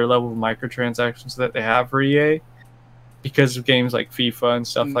of their level of microtransactions that they have for EA because of games like FIFA and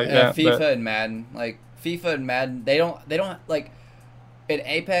stuff like that. FIFA and Madden. Like, FIFA and Madden, they don't like in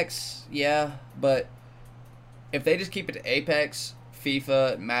Apex, yeah, but if they just keep it to Apex,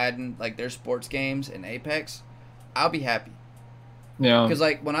 FIFA, Madden, like their sports games in Apex, I'll be happy. Yeah. Because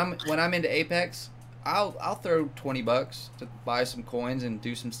like when I'm into Apex, I'll throw $20 to buy some coins and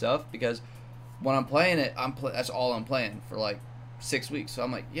do some stuff because when I'm playing it, that's all I'm playing for like 6 weeks. So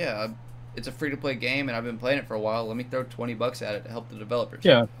I'm like, yeah, it's a free to play game and I've been playing it for a while. Let me throw $20 at it to help the developers.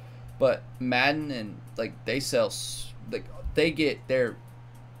 Yeah. But Madden and like they sell like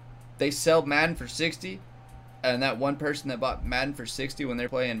they sell Madden for 60, and that one person that bought Madden for 60 when they're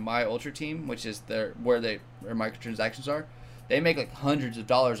playing My Ultra Team, which is where their microtransactions are, they make like hundreds of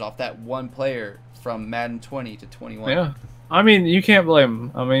dollars off that one player from Madden 20 to 21. Yeah. I mean, you can't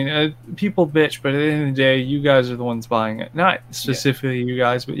blame them. I mean, people bitch, but at the end of the day, you guys are the ones buying it. Not specifically you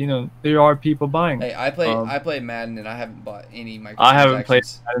guys, but you know, there are people buying it. Hey, I play Madden and I haven't bought any microtransactions. I haven't played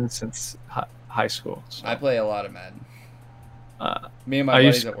Madden since high school. So. I play a lot of Madden. Me and my I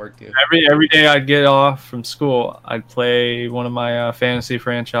buddies used at work do. every day I'd get off from school, I'd play one of my fantasy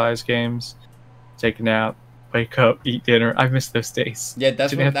franchise games, take a nap, wake up, eat dinner. I miss those days. Yeah,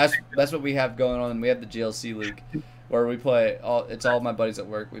 that's what we have going on. We have the GLC League, where we play it's all my buddies at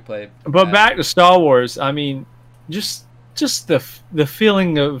work. We play. But back to Star Wars, I mean, just the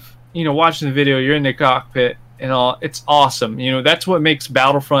feeling of, you know, watching the video, you're in the cockpit and all, it's awesome. You know, that's what makes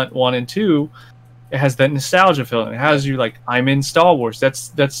Battlefront 1 and 2. It has that nostalgia feeling. It has you like, I'm in Star Wars. That's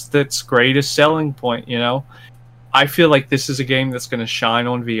greatest selling point, you know. I feel like this is a game that's going to shine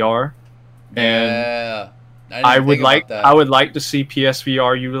on VR. And Yeah. I would like to see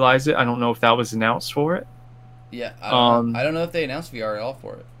PSVR utilize it. I don't know if that was announced for it. Yeah, I don't know if they announced VR at all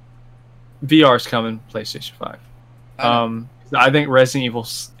for it. VR's coming, PlayStation 5. I think Resident Evil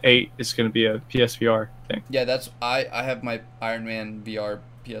 8 is going to be a PSVR thing. Yeah, I have my Iron Man VR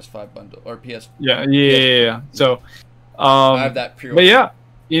PS5 bundle or PS. Yeah. So, I have that pre-order. But yeah,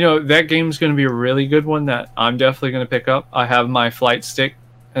 you know, that game's going to be a really good one that I'm definitely going to pick up. I have my flight stick,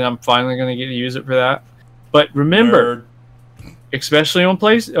 and I'm finally going to get to use it for that. But remember, especially on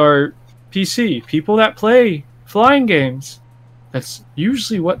PC, people that play flying games, that's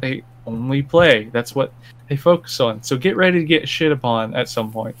usually what they only play. That's what they focus on. So get ready to get shit upon at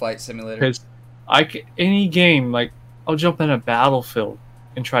some point. Flight Simulator. Because any game, like, I'll jump in a Battlefield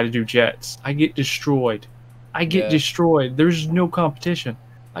and try to do jets. I get destroyed. Destroyed. There's no competition.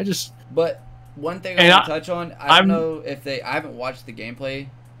 But one thing I want to touch on, I don't know if I haven't watched the gameplay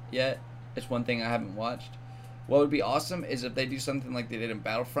yet. It's one thing I haven't watched. What would be awesome is if they do something like they did in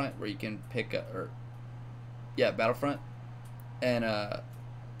Battlefront, where you can pick Battlefront, and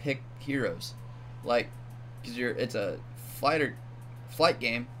pick heroes, like, because it's a flight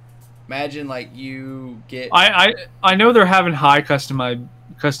game. Imagine like you get. I know they're having high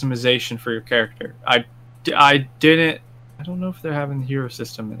customization for your character. I don't know if they're having the hero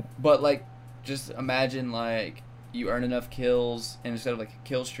system in it. But like, just imagine like you earn enough kills, and instead of like a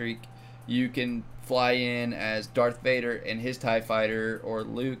kill streak, you can fly in as Darth Vader and his TIE fighter, or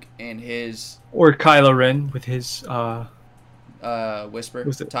Luke and his, or Kylo Ren with his Whisper,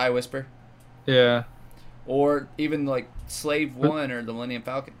 TIE Whisper. Yeah. Or even like Slave 1 or the Millennium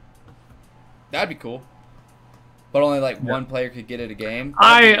Falcon. That'd be cool. But only like one player could get it a game.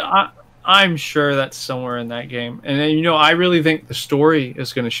 I'm sure that's somewhere in that game. And then, you know, I really think the story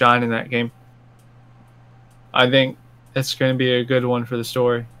is going to shine in that game. I think it's going to be a good one for the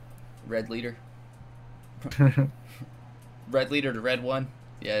story. Red Leader. Red Leader to Red 1.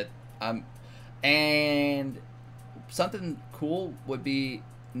 Yeah. And something cool would be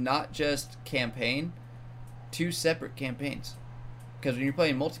not just campaign, 2 separate campaigns. Because when you're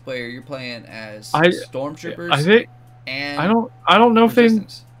playing multiplayer, you're playing as stormtroopers. I don't know if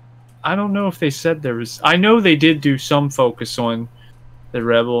I don't know if they said there was. I know they did do some focus on the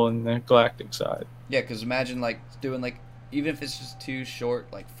Rebel and the Galactic side. Yeah, because imagine like doing like, even if it's just 2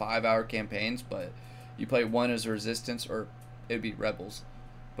 short like 5-hour campaigns, but you play one as Resistance, or it'd be Rebels,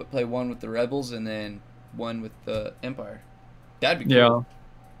 but play one with the Rebels and then one with the Empire. That'd be cool.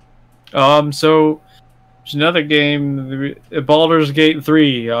 Yeah. So there's another game, Baldur's Gate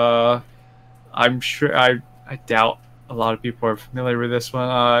 3. I'm sure I doubt a lot of people are familiar with this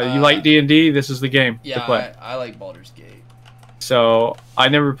one. You like D&D? This is the game to play. I like Baldur's Gate. So I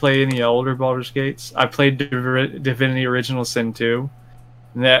never played any older Baldur's Gates. I played Divinity Original Sin 2.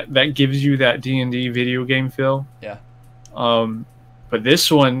 And that gives you that D&D video game feel. Yeah. But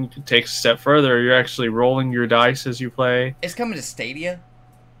this one takes a step further. You're actually rolling your dice as you play. It's coming to Stadia.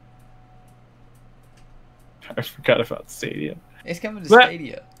 I forgot about Stadia. It's coming to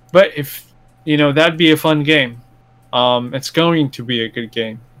Stadia. But if, you know, that'd be a fun game. It's going to be a good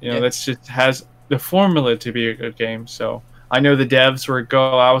game. You know, that's just has the formula to be a good game. So I know the devs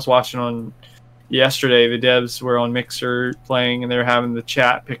I was watching on yesterday. The devs were on Mixer playing, and they were having the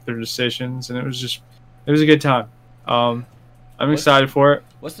chat pick their decisions, and it was a good time. I'm excited for it.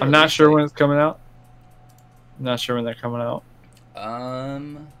 I'm not sure when it's coming out. I'm not sure when they're coming out. Let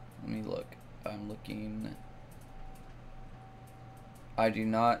me look. I'm looking. I do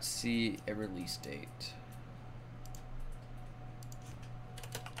not see a release date.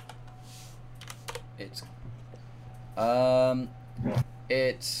 It's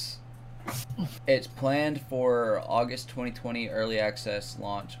planned for August 2020 early access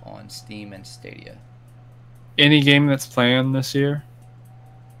launch on Steam and Stadia. Any game that's planned this year?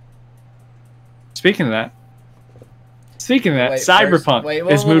 Speaking of that,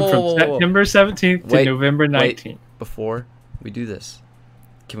 Cyberpunk is moved from September 17th to November 19th. Before we do this,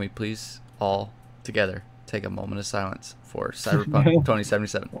 can we please all together take a moment of silence for Cyberpunk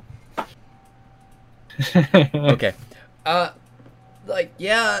 2077? Okay. like,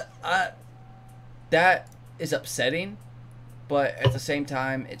 yeah, that is upsetting, but at the same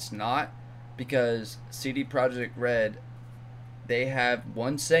time, it's not, because CD Projekt Red, they have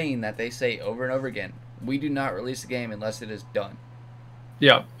one saying that they say over and over again: we do not release a game unless it is done.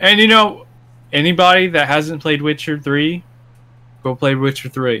 Yeah, and you know, anybody that hasn't played Witcher 3, go play Witcher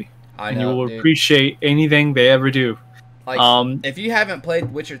 3. I and know, you will dude. appreciate anything they ever do. Like, if you haven't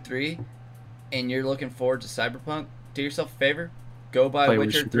played Witcher 3 and you're looking forward to Cyberpunk, do yourself a favor. Go buy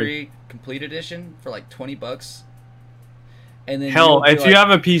Witcher 3 Complete Edition for like $20. And then hell, if you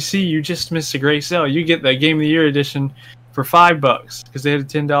have a PC, you just missed a great sale. You get that Game of the Year edition for $5 because they had a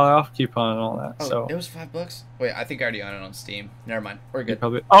 $10 off coupon and all that. Oh, so it was $5? Wait, I think I already own it on Steam. Never mind. We're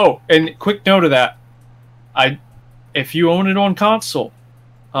good. Oh, and quick note of that. If you own it on console,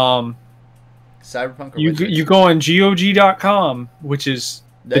 Cyberpunk or you go on GOG.com, which is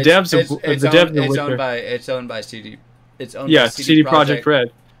the devs of it's owned by CD. It's owned by CD Projekt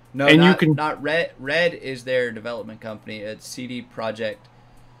Red. No, and you can not Red. Red is their development company. It's CD Projekt.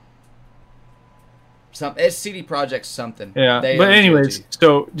 It's CD Projekt something. Yeah, but anyways, GOG.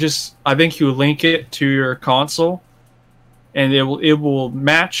 So just I think you link it to your console, and it will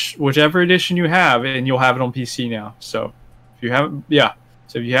match whichever edition you have, and you'll have it on PC now. So if you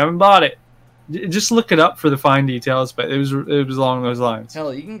haven't, bought it, just look it up for the fine details. But it was along those lines.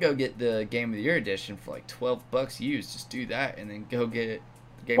 Hell, you can go get the Game of the Year edition for like $12 used. Just do that, and then go get it.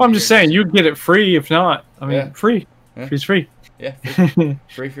 Well, I'm just saying, you get it free. If not, I mean, free. Yeah. It's free. Yeah,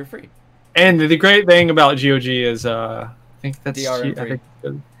 free for free. And the great thing about GOG is, I think that's DRM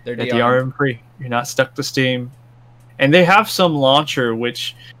free. They're DRM free. You're not stuck to Steam, and they have some launcher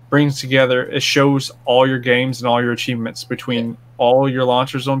which brings together. It shows all your games and all your achievements between all your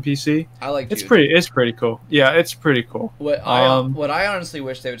launchers on PC. I like it's pretty cool. Yeah, it's pretty cool. What I honestly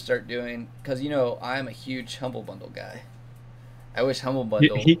wish they would start doing, because I'm a huge Humble Bundle guy. I wish Humble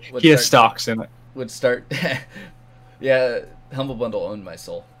Bundle he has stocks in it. Would start. Yeah, Humble Bundle owned my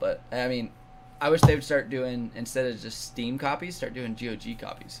soul, but I mean, I wish they would start doing, instead of just Steam copies, start doing GOG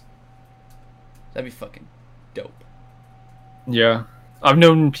copies. That'd be fucking dope. Yeah, I've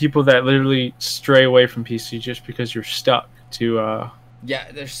known people that literally stray away from PC just because you're stuck to.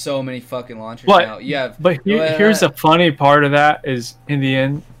 Yeah, there's so many fucking launchers now. Here's the funny part of that is, in the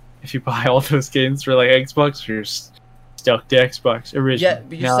end, if you buy all those games for like Xbox, you're stuck to Xbox originally. Yeah,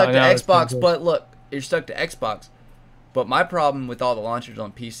 but you're stuck to Xbox. But look, you're stuck to Xbox. But my problem with all the launchers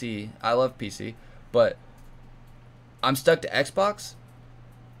on PC, I love PC, but I'm stuck to Xbox.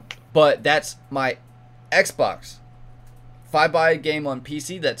 But that's my Xbox. If I buy a game on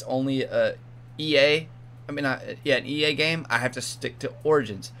PC that's only an EA game, I have to stick to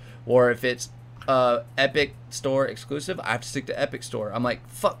Origins. Or if it's Epic Store exclusive, I have to stick to Epic Store. I'm like,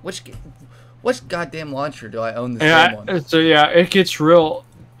 fuck, which goddamn launcher do I own this game on? So yeah, it gets real.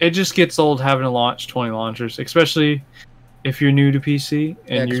 It just gets old having to launch 20 launchers, especially if you're new to PC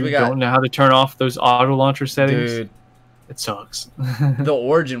and you don't know how to turn off those auto launcher settings. Dude, it sucks. The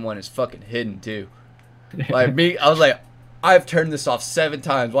Origin one is fucking hidden too. Like me, I was like, I've turned this off 7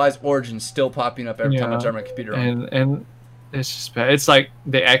 times. Why is Origin still popping up every time I turn my computer on? And it's just bad. It's like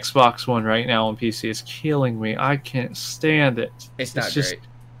the Xbox one right now on PC is killing me. I can't stand it. It's not just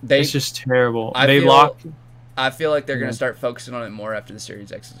great. It's just terrible. I feel like they're going to start focusing on it more after the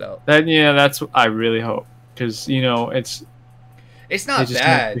Series X is out. That's what I really hope, because it's not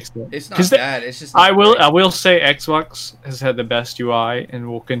bad. It's not bad. It's just I will say Xbox has had the best UI and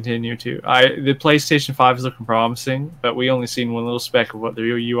will continue to. The PlayStation 5 is looking promising, but we only seen one little speck of what the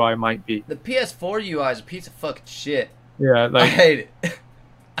UI might be. The PS4 UI is a piece of fucking shit. Yeah, I hate it.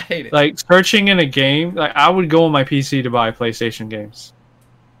 I hate it. Like searching in a game, like I would go on my PC to buy PlayStation games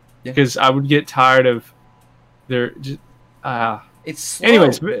because I would get tired of their. It's slow.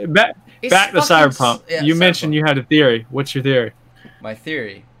 Anyways, back to Cyberpunk. You mentioned you had a theory. What's your theory? My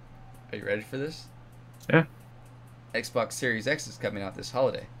theory. Are you ready for this? Yeah. Xbox Series X is coming out this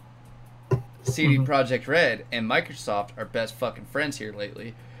holiday. CD Projekt Red and Microsoft are best fucking friends here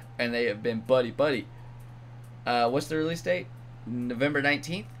lately, and they have been buddy. What's the release date? November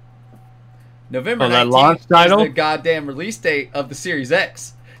 19th? November 19th launch title? is the goddamn release date of the Series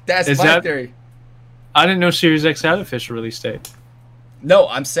X. That's my theory. I didn't know Series X had an official release date. No,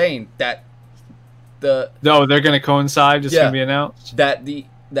 I'm saying that they're going to coincide. Just going to be announced. That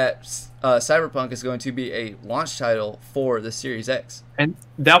Cyberpunk is going to be a launch title for the Series X, and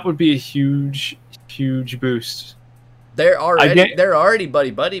that would be a huge boost. They're already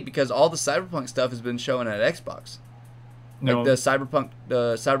buddy because all the Cyberpunk stuff has been shown at Xbox. Like the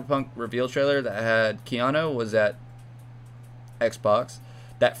Cyberpunk reveal trailer that had Keanu was at Xbox.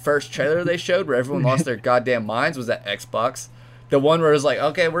 That first trailer they showed where everyone lost their goddamn minds was at Xbox. The one where it was like,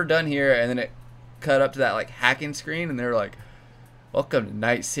 okay, we're done here, and then it cut up to that like hacking screen, and they were like, "Welcome to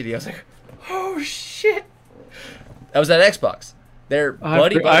Night City." I was like, "Oh shit!" That was at Xbox. They're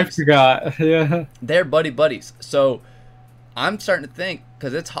buddy buddies. I forgot. Yeah. They're buddies. So I'm starting to think,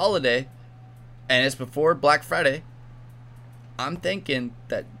 because it's holiday, and it's before Black Friday. I'm thinking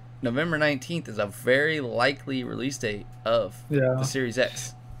that November 19th is a very likely release date of the Series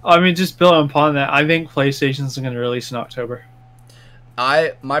X. I mean, just building upon that, I think PlayStation's going to release in October.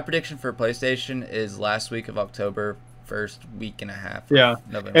 My prediction for PlayStation is last week of October, first week and a half of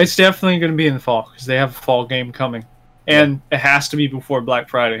November. It's definitely going to be in the fall because they have a fall game coming, and it has to be before Black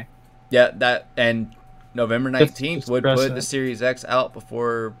Friday. Yeah, that and November 19th would put the Series X out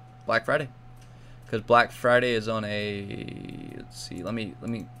before Black Friday, because Black Friday is on a. Let's see. Let me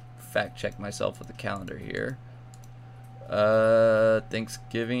fact check myself with the calendar here.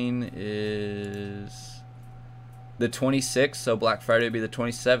 Thanksgiving is the 26th, so Black Friday would be the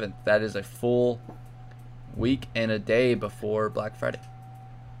 27th. That is a full week and a day before Black Friday.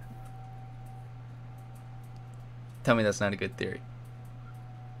 Tell me that's not a good theory.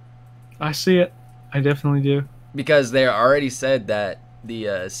 I see it. I definitely do. Because they already said that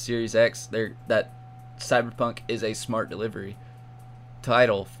the Series X, that Cyberpunk is a smart delivery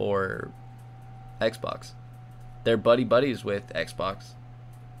title for Xbox. They're buddies with Xbox.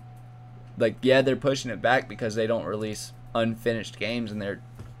 Like, yeah, they're pushing it back because they don't release unfinished games, and they're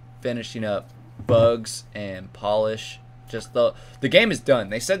finishing up bugs and polish. Just the game is done.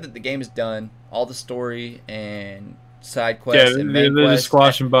 They said that the game is done. All the story and side quests and main quests. They're just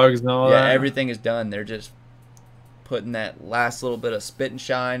squashing bugs and all that. Yeah, everything is done. They're just putting that last little bit of spit and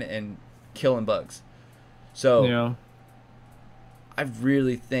shine and killing bugs. So, I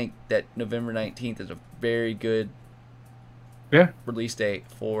really think that November 19th is a very good release date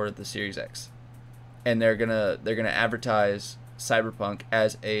for the Series X, and they're gonna advertise Cyberpunk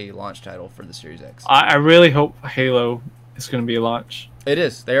as a launch title for the Series X. I really hope Halo is gonna be a launch. It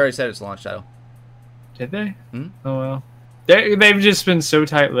is. They already said it's a launch title. Did they? Hmm? Oh well. They've just been so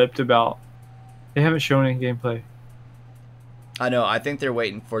tight-lipped about. They haven't shown any gameplay. I know. I think they're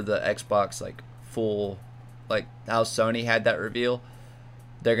waiting for the Xbox full, how Sony had that reveal.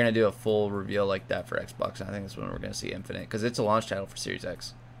 They're going to do a full reveal like that for Xbox, and I think that's when we're going to see Infinite, because it's a launch title for Series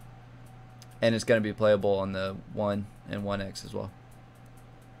X. And it's going to be playable on the One and One X as well.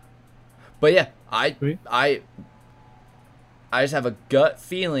 But yeah, I just have a gut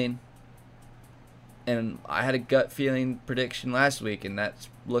feeling, and I had a gut feeling prediction last week, and that's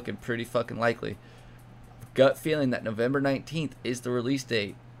looking pretty fucking likely. Gut feeling that November 19th is the release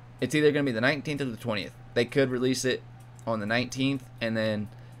date. It's either going to be the 19th or the 20th. They could release it on the 19th, and then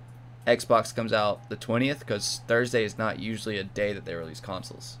Xbox comes out the 20th, because Thursday is not usually a day that they release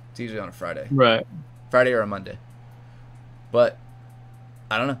consoles. It's usually on a Friday. Right. Friday or a Monday. But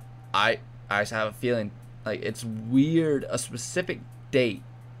I don't know. I just have a feeling it's weird, a specific date.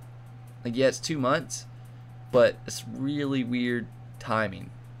 Yeah, it's 2 months, but it's really weird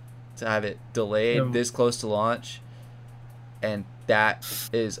timing to have it delayed this close to launch, and that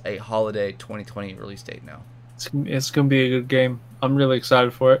is a holiday 2020 release date now. It's going to be a good game. I'm really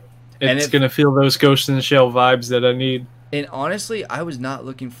excited for it. It's going to feel those Ghost in the Shell vibes that I need. And honestly, I was not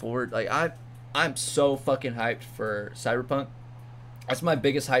looking forward. I'm so fucking hyped for Cyberpunk. That's my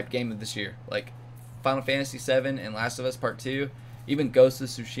biggest hype game of this year. Final Fantasy VII and Last of Us Part 2, even Ghost of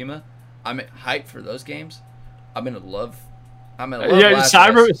Tsushima. I'm hyped for those games. I'm gonna love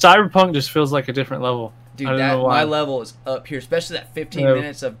Cyberpunk just feels like a different level. Dude, my level is up here, especially that 15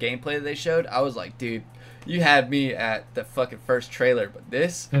 minutes of gameplay that they showed. I was like, dude, you had me at the fucking first trailer, but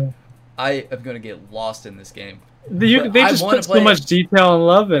this, I am gonna get lost in this game. They just put so much detail and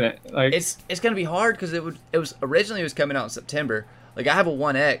love in it. It's gonna be hard because it was originally coming out in September. I have a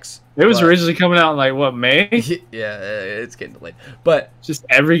 1X. It was originally coming out in May? Yeah, it's getting delayed. But just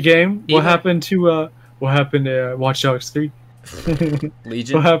every game. What happened to Watch Dogs 3?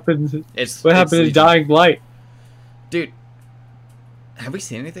 Legion. What happened to Dying Light? Dude, have we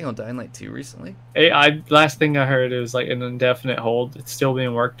seen anything on Dying Light 2 recently? Last thing I heard, it was an indefinite hold. It's still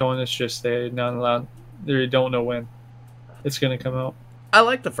being worked on. It's just they don't know when it's gonna come out. I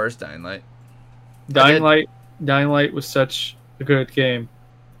like the first Dying Light. Dying Light was such a good game.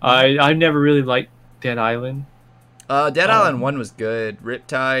 I never really liked Dead Island. Dead Island 1 was good.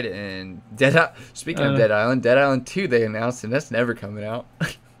 Riptide and Speaking of Dead Island 2 they announced, and that's never coming out.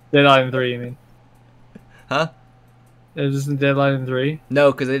 Dead Island 3, you mean? Huh? Isn't Dead Island 3?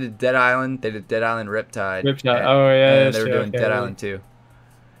 No, because they did Dead Island, Riptide. And they were doing Dead Island 2.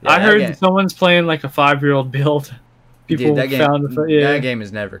 Yeah, I heard someone's playing a 5-year-old build. That game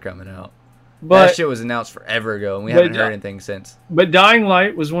is never coming out. But that shit was announced forever ago, and we haven't heard anything since. But Dying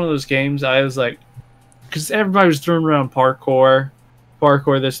Light was one of those games I was like, because everybody was throwing around parkour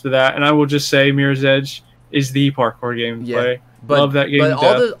this to that, and I will just say Mirror's Edge is the parkour game to play. But, love that game.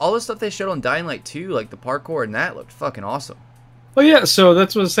 But all the stuff they showed on Dying Light 2, like the parkour and that, looked fucking awesome. Well, yeah. So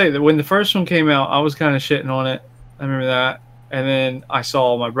that's what I say. That when the first one came out, I was kind of shitting on it. I remember that, and then I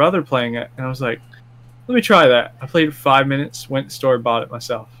saw my brother playing it, and I was like, let me try that. I played it for 5 minutes, went to the store, bought it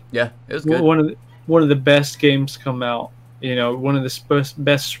myself. Yeah, it was good. One of the best games come out. You know, one of the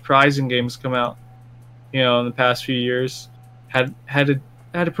best surprising games come out. You know, in the past few years, had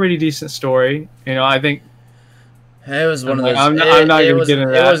a pretty decent story. You know, I think it was one of those. I'm not going to get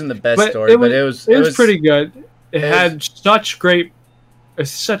into that. It wasn't the best story, but it was pretty good. It had such a great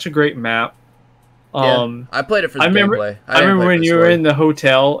map. Yeah, I played it for the gameplay. I remember when you were in the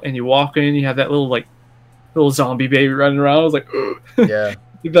hotel and you walk in, you have that little zombie baby running around. I was like, yeah.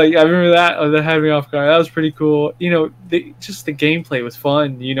 Like I remember that had me off guard. That was pretty cool. You know, just the gameplay was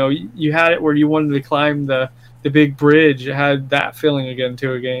fun. You know, you had it where you wanted to climb the big bridge. It had that feeling again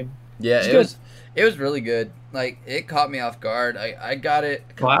to a game. Yeah, it was really good. Like it caught me off guard. I got it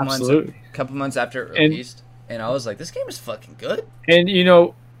a couple months after it released, and I was like, this game is fucking good. And you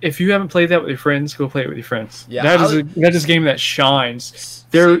know, if you haven't played that with your friends, go play it with your friends. Yeah, that is a game that shines.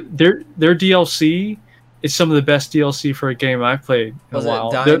 Their DLC is some of the best DLC for a game I've played in a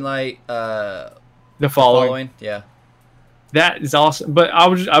while. Dying Light, The Following? Yeah. That is awesome. But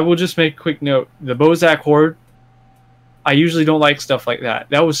I will just make a quick note. The Bozak Horde, I usually don't like stuff like that.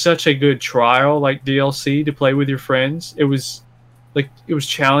 That was such a good trial, like DLC, to play with your friends. It was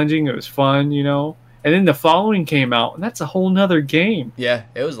challenging. It was fun, you know. And then The Following came out, and that's a whole nother game. Yeah,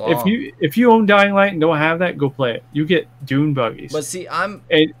 it was long. If you own Dying Light and don't have that, go play it. You get dune buggies. But see,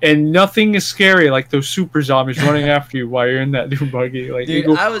 and nothing is scary like those super zombies running after you while you're in that dune buggy. Like,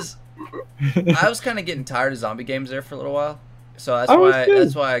 dude, I was kind of getting tired of zombie games there for a little while, so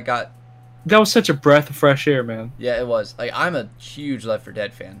that's why I got. That was such a breath of fresh air, man. Yeah, it was. Like I'm a huge Left 4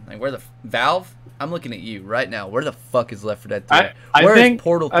 Dead fan. Like where the Valve. I'm looking at you right now. Where the fuck is Left 4 Dead 3? Where is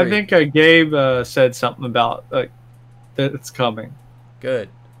Portal 3? I think Gabe said something about that it's coming. Good.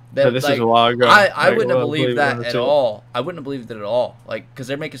 This is a while ago. I wouldn't have believed that at all. I wouldn't have believed it at all. Like, because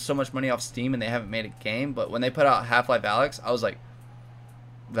they're making so much money off Steam and they haven't made a game. But when they put out Half-Life Alyx, I was like,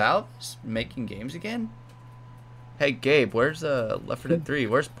 Valve's making games again? Hey, Gabe, where's Left 4 Dead 3?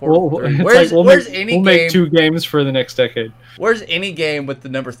 Where's Portal 3? We'll make 2 games for the next decade. Where's any game with the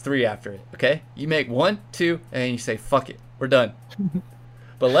number 3 after it? Okay, you make 1, 2, and you say fuck it, we're done.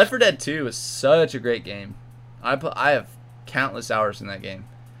 But Left 4 Dead 2 is such a great game. I have countless hours in that game.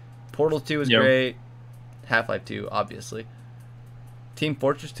 Portal 2 is great. Half-Life 2, obviously. Team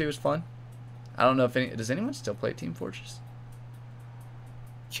Fortress 2 is fun. I don't know if does anyone still play Team Fortress?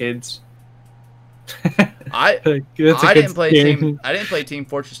 Kids. I didn't play Team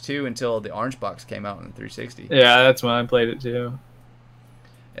Fortress 2 until the Orange Box came out on the 360. Yeah, that's when I played it too.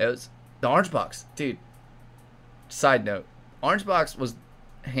 It was the Orange Box, dude. Side note, Orange Box was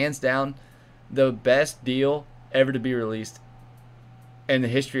hands down the best deal ever to be released in the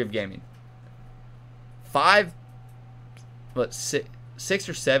history of gaming. 6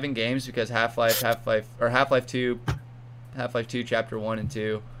 or 7 games because Half-Life 2, Half-Life 2 Chapter 1 and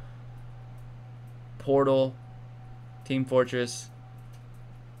 2. Portal, Team Fortress.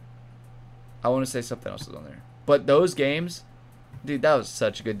 I want to say something else is on there. But those games, dude, that was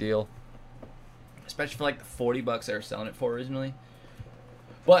such a good deal. Especially for like the $40 they were selling it for originally.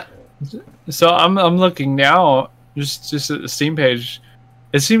 But so I'm looking now just at the Steam page.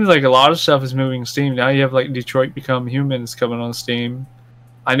 It seems like a lot of stuff is moving Steam. Now you have like Detroit Become Humans coming on Steam.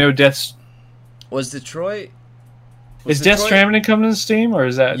 I know Was Detroit Is Death Stranding coming to Steam, or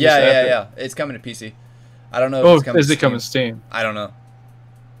is that? Yeah. It's coming to PC. I don't know. Is it coming to Steam? I don't know.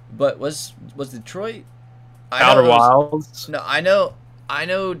 But was Detroit? Outer Wilds? No, I know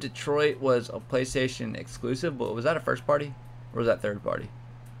Detroit was a PlayStation exclusive, but was that a first party or was that third party?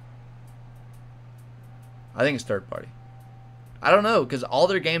 I think it's third party. I don't know because all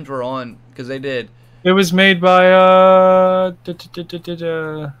their games were on because they did. It was made by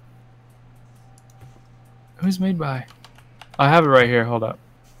Who's made by? I have it right here. Hold up.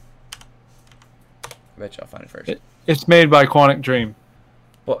 I bet you I'll find it first. It's made by Quantic Dream.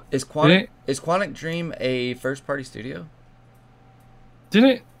 Well, is Quantic Dream a first-party studio?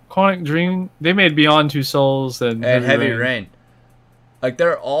 Didn't Quantic Dream? They made Beyond Two Souls and Heavy Rain. Like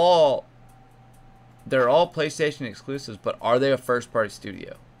they're all PlayStation exclusives, but are they a first-party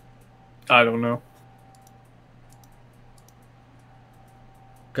studio? I don't know.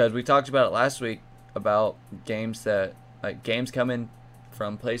 Because we talked about it last week about games that games coming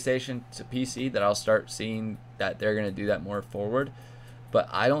from PlayStation to PC that I'll start seeing that they're going to do that more forward. But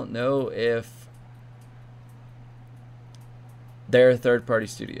I don't know if they're a third-party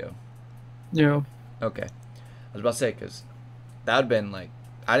studio. Yeah. Okay. I was about to say, because that would have been like,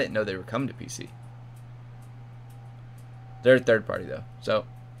 I didn't know they were coming to PC. They're a third-party, though. So,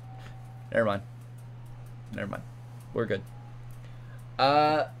 never mind. We're good.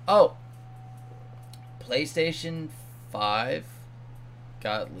 PlayStation 5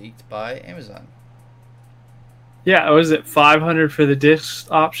 got leaked by Amazon. Yeah, was it 500 for the disc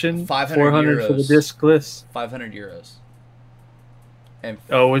option? 500 400 for the discless. 500 euros. And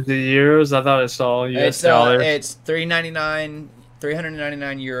Was it euros? I thought I saw US dollars. It's €399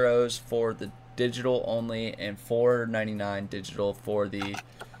 euros for the digital only, and $499 digital for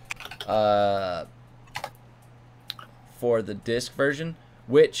the disc version.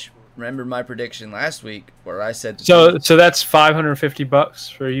 Which, remember my prediction last week where I said so that's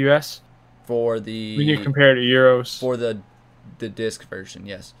 $550 for US for the when you compare it to euros for the disc version.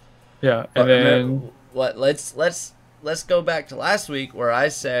 Yes. Yeah, But and then remember, let's go back to last week where I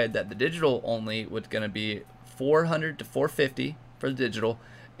said that the digital only was going to be $400 to $450 for the digital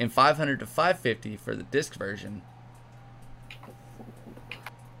and $500 to $550 for the disc version.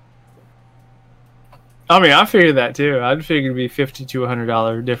 I mean, I figured that too. I'd figure it'd be $50 to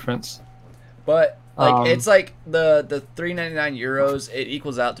 $100 difference. But like it's like the €399 euros, it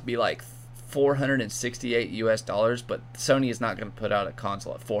equals out to be like $468 US, but Sony is not going to put out a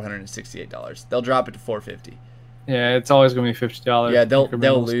console at $468. They'll drop it to $450. Yeah, it's always going to be $50. Yeah,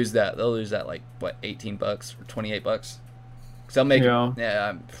 they'll lose that. They'll lose that like what, $18 or $28. Cuz they'll make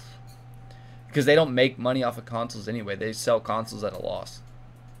because they don't make money off of consoles anyway. They sell consoles at a loss.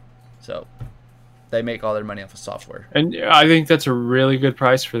 So they make all their money off of software. And I think that's a really good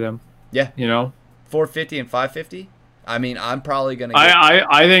price for them. Yeah. You know? $450 and $550? I mean, I'm probably going to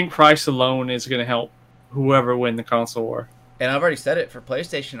I think price alone is going to help whoever win the console war. And I've already said it for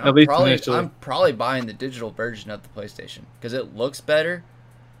PlayStation. I'm probably buying the digital version of the PlayStation because it looks better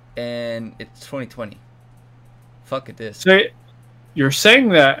and it's 2020. Fuck it is. So you're saying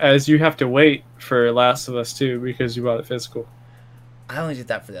that as you have to wait for Last of Us 2 because you bought it physical. I only did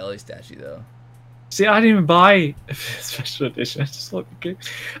that for the Ellie statue though. See, I didn't even buy a special edition. I just looked at it.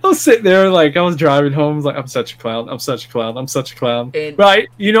 I was sitting there like I was driving home. I was like, I'm such a clown. I'm such a clown. I'm such a clown. But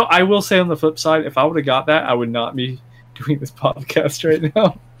I will say on the flip side, if I would have got that, I would not be doing this podcast right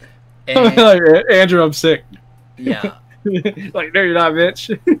now. I'm like, Andrew, I'm sick. Yeah. Like, no, you're not,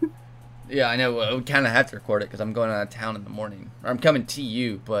 bitch. Yeah, I know. We kind of have to record it because I'm going out of town in the morning. Or I'm coming to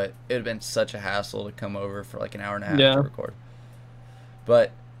you, but it would have been such a hassle to come over for like an hour and a half to record.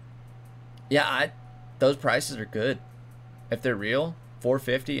 But yeah, those prices are good. If they're real,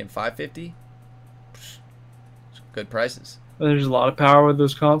 $450 and $550, good prices. There's a lot of power with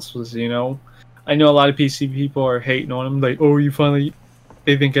those consoles, you know. I know a lot of PC people are hating on them, like, oh,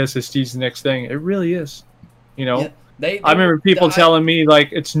 they think SSD's the next thing. It really is, you know. Yeah, I remember people telling me like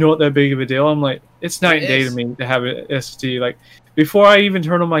it's not that big of a deal. I'm like, it's night and day to me to have an SSD. Like before I even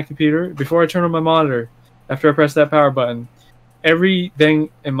turn on my computer, before I turn on my monitor, after I press that power button, everything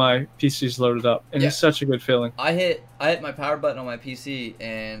in my PC is loaded up, and it's such a good feeling. I hit my power button on my PC,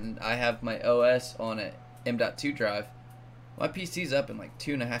 and I have my OS on an M.2 drive. My PC's up in like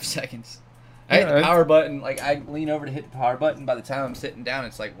 2.5 seconds. I hit the power button, like I lean over to hit the power button. By the time I'm sitting down,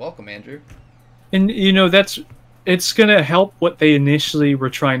 it's like, welcome, Andrew. And you know it's gonna help what they initially were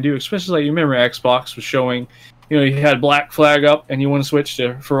trying to do, especially like you remember Xbox was showing, you know, you had Black Flag up and you want to switch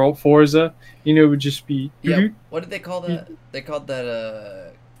to Forza, you know, it would just be what did they call that? They called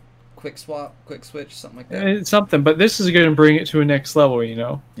that quick switch, something like that. It's something, but this is gonna bring it to a next level, you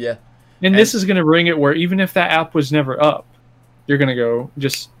know. Yeah. And this is gonna bring it where even if that app was never up, you're gonna go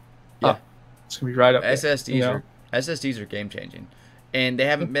just up. It's gonna be right up. SSDs are game changing, and they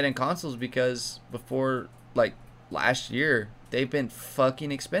haven't been in consoles because before like last year they've been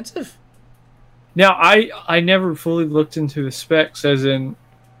fucking expensive. Now I never fully looked into the specs, as in,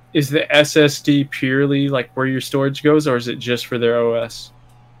 is the SSD purely like where your storage goes, or is it just for their OS?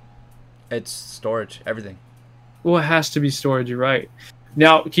 It's storage, everything. Well, it has to be storage. You're right.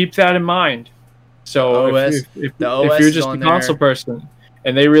 Now keep that in mind. So if you're just a console person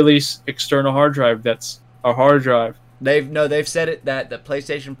and they release external hard drive, that's a hard drive. They've said it that the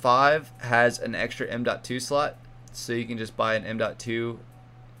PlayStation 5 has an extra M.2 slot, so you can just buy an M.2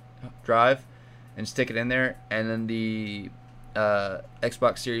 drive and stick it in there, and then the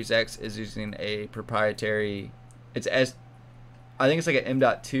Xbox Series X is using a proprietary. I think it's like an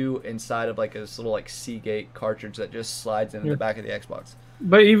M.2 inside of like this little like Seagate cartridge that just slides into the back of the Xbox.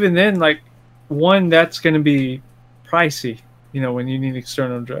 But even then, like that's going to be pricey. when you need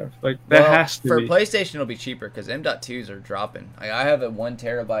external drive. Like that Well, has to for be. PlayStation, it'll be cheaper because M.2s are dropping. Like, I have a 1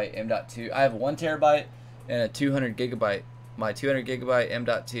 terabyte M.2. I have a 1 terabyte and a 200 gigabyte. My 200 gigabyte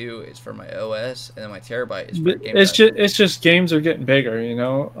M.2 is for my OS, and then my terabyte is for game. It's just games are getting bigger.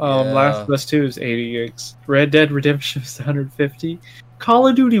 Last of Us 2 is 80 gigs. Red Dead Redemption is 150. Call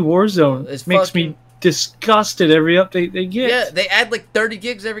of Duty Warzone makes me disgusted every update they get. Yeah, they add like 30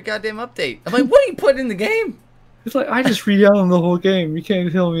 gigs every goddamn update. I'm like, what are you putting in the game? It's like I just re-downloaded the whole game. You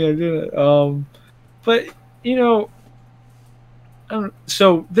can't tell me I did it. But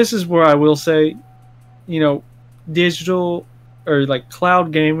so this is where I will say, digital or like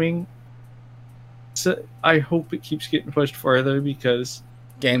cloud gaming. So I hope it keeps getting pushed further because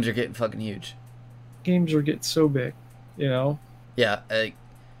games are getting fucking huge. Games are getting so big, Yeah,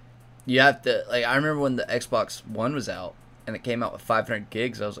 you have to I remember when the Xbox One was out and it came out with 500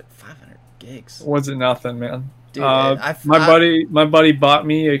 gigs. I was like, 500 gigs. Wasn't nothing, man. Dude, my buddy bought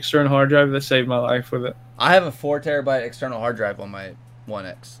me an external hard drive that saved my life with it. I have a 4 terabyte external hard drive on my One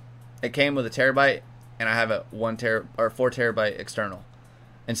X. It came with a terabyte, and I have a 4 terabyte external.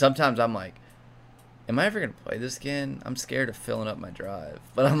 And sometimes I'm like, am I ever gonna play this again? I'm scared of filling up my drive.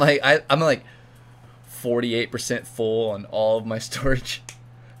 But I'm like, I'm like 48% full on all of my storage.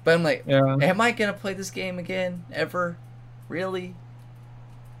 But I'm like, am I gonna play this game again ever? Really?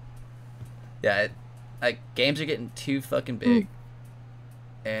 Yeah. Games are getting too fucking big,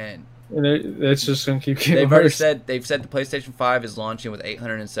 and it's just gonna keep getting they've worse. already said the PlayStation 5 is launching with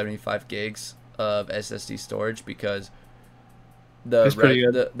 875 gigs of SSD storage because That's pretty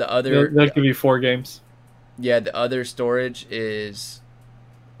good. the other they'll give you 4 games. Yeah, the other storage is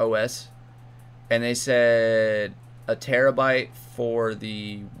OS, and they said a terabyte for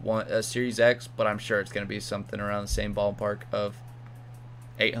the Series X, but I'm sure it's gonna be something around the same ballpark of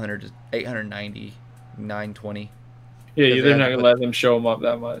 800 to 890. 920. Yeah, they're not gonna let them show them up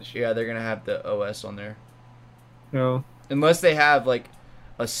that much. Yeah, they're gonna have the OS on there. No, unless they have like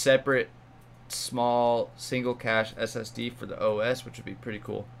a separate small single cache SSD for the OS, which would be pretty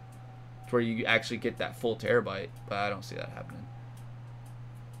cool, to where you actually get that full terabyte. But I don't see that happening.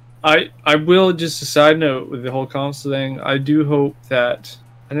 I will just a side note with the whole console thing. I do hope that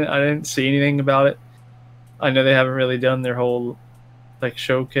I didn't see anything about it. I know they haven't really done their whole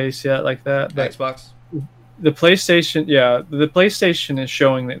showcase yet like that. But Xbox. The PlayStation is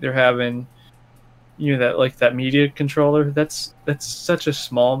showing that they're having, that media controller. That's such a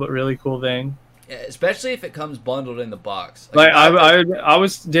small but really cool thing. Yeah, especially if it comes bundled in the box. I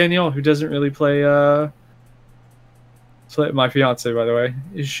was Danielle, who doesn't really play. My fiance, by the way,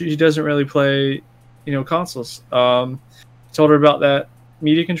 she doesn't really play, consoles. Told her about that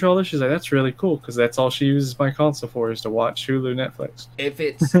media controller. She's like, that's really cool because that's all she uses my console for, is to watch Hulu, Netflix. If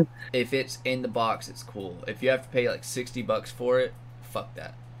it's in the box, it's cool. If you have to pay like $60 for it, fuck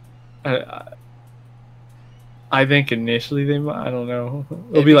that. I think initially they might. I don't know.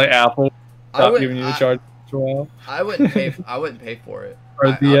 It'll be like Apple stop giving you the charge for a while. I wouldn't pay for it.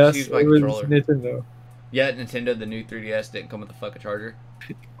 Or DS. Use my controller. Nintendo. Yeah, Nintendo. The new 3DS didn't come with a fucking charger.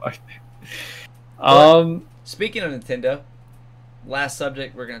 Speaking of Nintendo. Last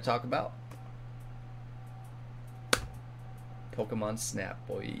subject we're going to talk about. Pokemon Snap,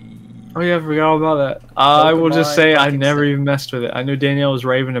 boy. Oh yeah, I forgot all about that. I will just say I never even messed with it. I knew Danielle was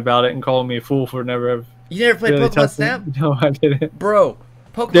raving about it and calling me a fool for never. You never played Pokemon Snap? No, I didn't. Bro,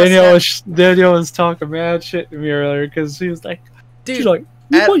 Pokemon Danielle was talking mad shit to me earlier because she was like, dude, she's like,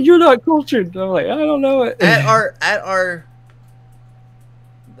 you're not cultured. And I'm like, I don't know it. At our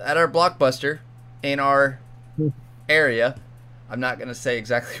Blockbuster in our area. I'm not going to say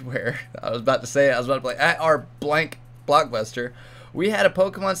exactly where. I was about to be like, at our blank Blockbuster, we had a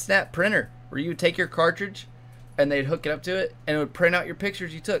Pokemon Snap printer where you would take your cartridge and they'd hook it up to it and it would print out your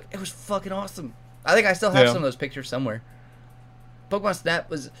pictures you took. It was fucking awesome. I think I still have some of those pictures somewhere. Pokemon Snap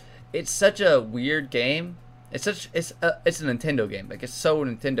it's such a weird game. It's a Nintendo game. Like, it's so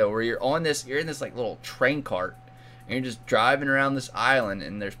Nintendo where you're in this like little train cart and you're just driving around this island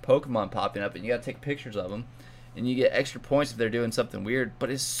and there's Pokemon popping up and you got to take pictures of them. And you get extra points if they're doing something weird, but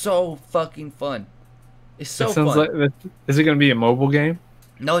it's so fucking fun. It's so fun. Is it going to be a mobile game?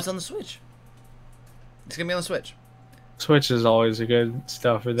 No, it's on the Switch. It's going to be on the Switch. Switch is always a good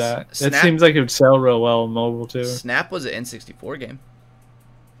stuff for that. It seems like it would sell real well on mobile too. Snap was an N64 game.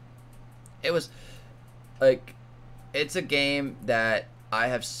 It was it's a game that I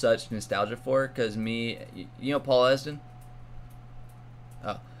have such nostalgia for because Paul Esden?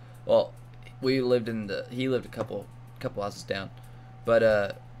 Oh, well. He lived a couple houses down,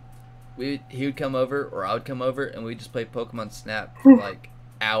 but he would come over or I would come over and we'd just play Pokemon Snap for like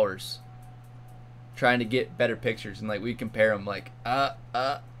hours, trying to get better pictures, and like we compare them, like no,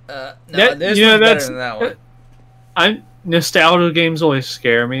 That- this you know, one's better that's- than that one. Nostalgia games always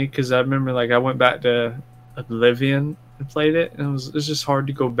scare me because I remember like I went back to Oblivion and played it, and it's just hard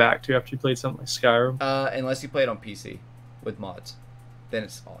to go back to after you played something like Skyrim. Unless you play it on PC with mods, then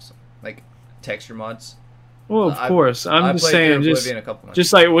it's awesome. Like texture mods. Well, of I- course, I'm I just played saying, through just Oblivion a couple months.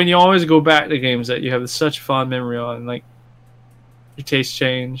 just like when you always go back to games that you have such fond memory on, like your tastes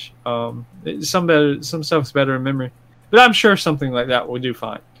change. Some stuff's better in memory, but I'm sure something like that will do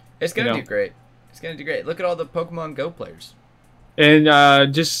fine. It's gonna you know. do great. It's gonna do great. Look at all the Pokemon Go players. And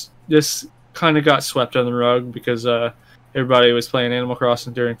just kind of got swept on the rug because everybody was playing Animal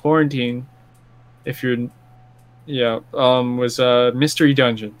Crossing during quarantine. If you're, was Mystery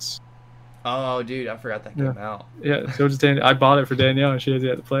Dungeons. Oh, dude, I forgot that came out. Yeah, so did I bought it for Danielle, and she had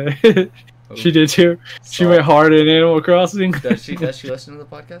to play it. She Ooh. did too. She So- went hard in Animal Crossing. Does she listen to the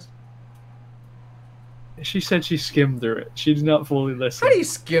podcast? She said she skimmed through it. She did not fully listen. How do you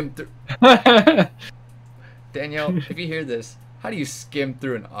skim through? Danielle, if you hear this, how do you skim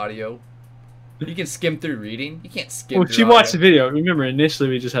through an audio? You can skim through reading. You can't skim Well, through she watched the audio. video. Remember, initially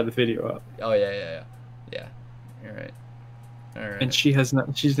we just had the video up, Oh yeah. You're right. All right. and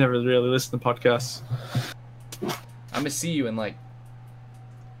she's never really listened to podcasts. I'm gonna see you in like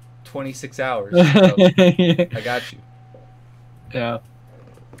 26 hours. So I got you. Yeah.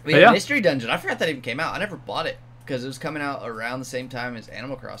 But yeah, yeah. Mystery Dungeon. I forgot that even came out. I never bought it because it was coming out around the same time as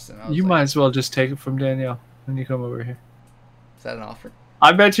Animal Crossing. I was You like, might as well just take it from Danielle when you come over here. Is that an offer?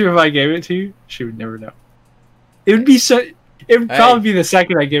 I bet you if I gave it to you, she would never know. It would be so. It would probably be the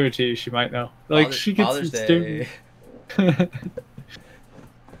second I give it to you, she might know. Like she gets Father's stupid. Day.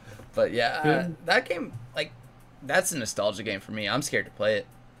 But yeah, Yeah. that game, like, that's a nostalgia game for me. I'm scared to play it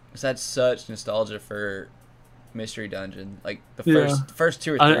because that's such nostalgia for Mystery Dungeon. Like the Yeah. first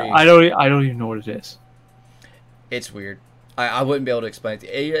two or three. I don't even know what it is. It's weird. I wouldn't be able to explain it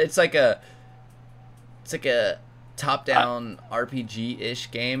to you. It's like a top-down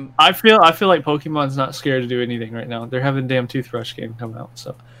RPG-ish game. I feel like Pokemon's not scared to do anything right now. They're having a damn toothbrush game come out,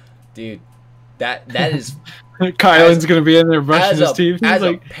 so Dude, that is Kylan's gonna be in there brushing his teeth. He's as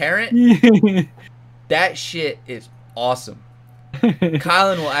a like, parent, that shit is awesome.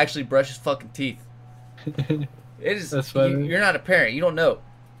 Kylan will actually brush his fucking teeth. It is. That's funny. You're not a parent. You don't know.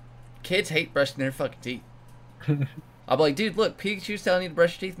 Kids hate brushing their fucking teeth. I'll be like, dude, look, Pikachu's telling you to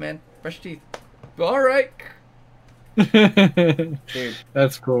brush your teeth, man. Brush your teeth. All right, dude.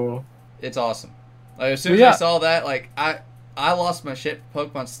 That's cool. It's awesome. Like as soon as Yeah. I saw that, like I lost my shit for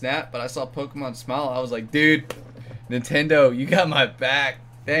Pokemon Snap, but I saw Pokemon Smile. I was like, dude, Nintendo, you got my back.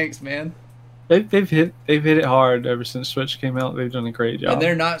 Thanks, man. They've hit it hard ever since Switch came out. They've done a great job. And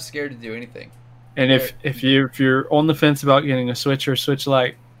they're not scared to do anything. And if you're on the fence about getting a Switch or a Switch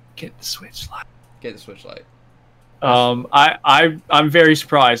Lite, get the Switch Lite. Get the Switch Lite. I'm very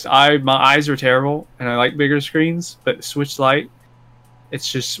surprised. My eyes are terrible, and I like bigger screens. But the Switch Lite, it's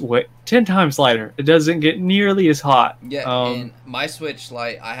just 10 times lighter. It doesn't get nearly as hot. Yeah, Um, and my Switch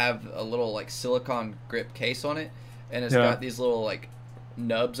Lite, I have a little like silicone grip case on it, and it's Yeah. got these little like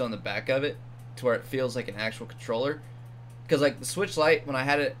nubs on the back of it, to where it feels like an actual controller. Because like the Switch Lite, when I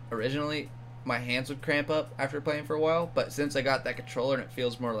had it originally, my hands would cramp up after playing for a while. But since I got that controller and it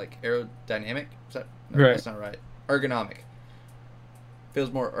feels more like aerodynamic, no, Right. that's not right. Ergonomic.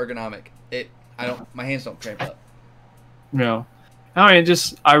 Feels more ergonomic. My hands don't cramp up. No, I mean,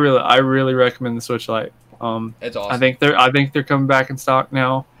 I really recommend the Switch Lite. It's awesome. I think they're coming back in stock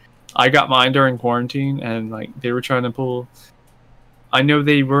now. I got mine during quarantine, and like they were trying to pull. I know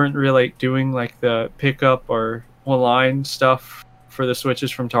they weren't really like, doing like the pickup or online stuff for the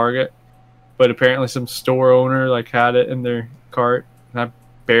Switches from Target, but apparently some store owner like had it in their cart, and I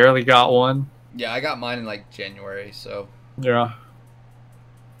barely got one. Yeah, I got mine in like January, so Yeah,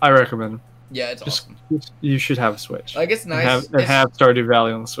 I recommend them. yeah, it's Just- awesome. You should have a Switch. Like it's nice. And It's- have Stardew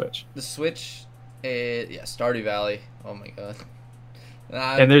Valley on the Switch. The Switch, Stardew Valley. Oh my god.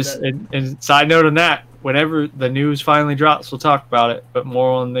 And there's and side note on that, whenever the news finally drops, we'll talk about it. But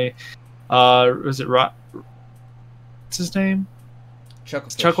more on the, was it what's his name?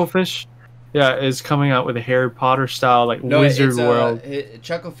 Chucklefish. Chucklefish. Yeah, is coming out with a Harry Potter style like No, Wizard it's, World.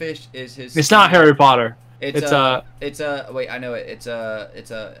 Chucklefish is his. It's not Harry Potter. It's It's wait, I know it. It's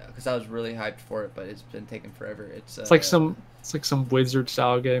because I was really hyped for it, but it's been taking forever. it's like some Wizard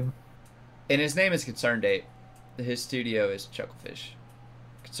style game. And his name is Concerned Ape. His studio is Chucklefish.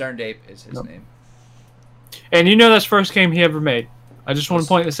 Concerned Ape is his Yep. name. And you know that's the first game he ever made. I just want to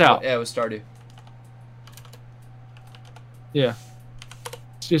point this out. Yeah, it was Stardew. Yeah.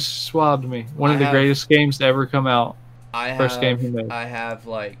 It's just wild to me. One I of the have- greatest games to ever come out. I have First game he made. I have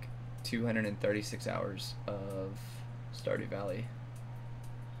like 236 hours of Stardew Valley.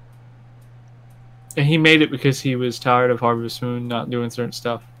 And he made it because he was tired of Harvest Moon not doing certain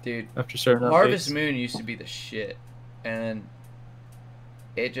stuff. Dude, after certain Harvest updates. Moon used to be the shit, and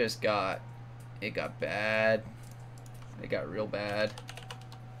it got bad. It got real bad.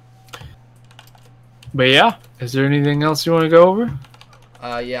 But yeah, is there anything else you want to go over?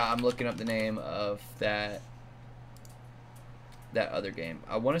 Yeah, I'm looking up the name of that other game.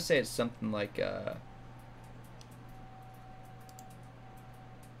 I want to say it's something like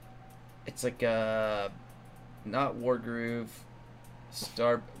it's like not Wargroove,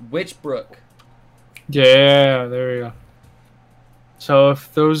 Witchbrook. Yeah, there you go. So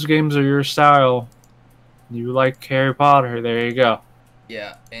if those games are your style, you like Harry Potter, there you go.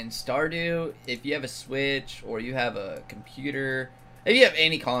 Yeah, and Stardew, if you have a Switch or you have a computer, if you have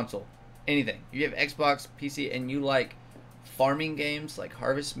any console, anything, if you have Xbox, PC, and you like farming games like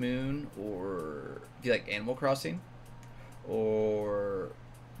Harvest Moon, or if you like Animal Crossing, or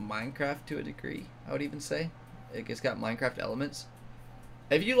Minecraft to a degree, I would even say. It's got Minecraft elements.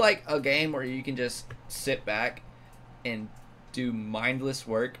 If you like a game where you can just sit back and do mindless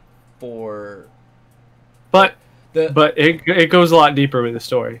work for... But it goes a lot deeper with the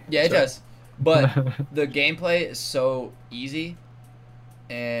story. Yeah, it does. But the gameplay is so easy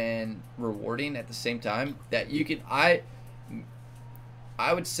and rewarding at the same time that you can... I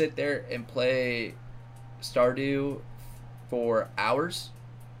would sit there and play Stardew for hours,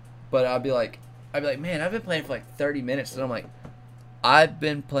 but I'd be like, man, I've been playing for like 30 minutes, and I'm like, I've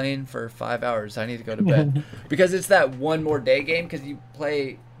been playing for 5 hours. I need to go to bed. Because it's that one more day game, because you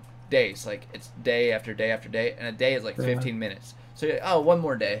play days. Like, it's day after day after day, and a day is like 15 minutes. So you're like, oh, one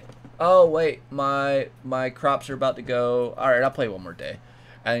more day. Oh, wait, my crops are about to go. All right, I'll play one more day.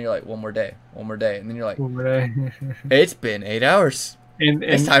 And then you're like, one more day. And then you're like, it's been 8 hours. And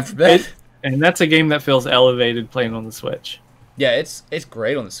it's time for bed. And that's a game that feels elevated playing on the Switch. Yeah, it's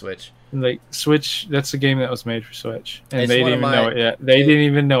great on the Switch. Like Switch, that's a game that was made for Switch, and they didn't even know it yet. They didn't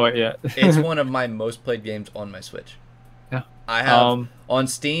even know it yet. It's one of my most played games on my Switch. Yeah, I have on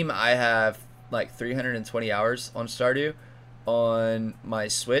Steam. I have like 320 hours on Stardew. On my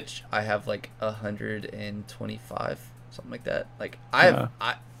Switch, I have like 125, something like that. Like I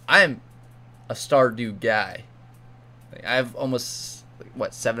am a Stardew guy. Like, I have almost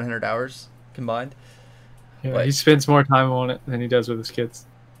 700 hours combined. Yeah, but he spends more time on it than he does with his kids.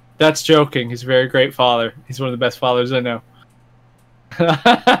 That's joking. He's a very great father. He's one of the best fathers I know.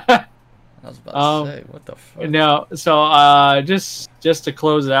 I was about to say, what the fuck? No, so just to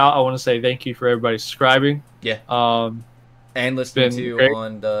close it out, I want to say thank you for everybody subscribing. Yeah. And listening to great.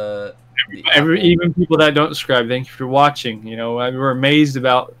 On the even people that don't subscribe, thank you for watching. You know, we're amazed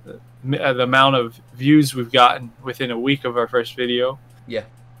about the amount of views we've gotten within a week of our first video. Yeah.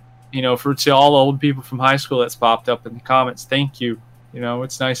 You know, to all the old people from high school that's popped up in the comments, thank you. You know,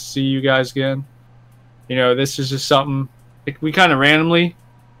 it's nice to see you guys again. You know, this is just something we kind of randomly.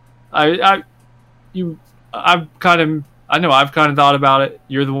 I've kind of thought about it.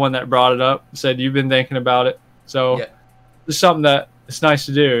 You're the one that brought it up. Said you've been thinking about it. So yeah. It's something that it's nice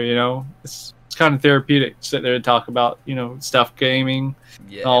to do. You know, it's kind of therapeutic to sit there and talk about, you know, stuff, gaming,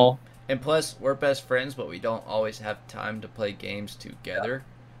 yeah. All. And plus, we're best friends, but we don't always have time to play games together.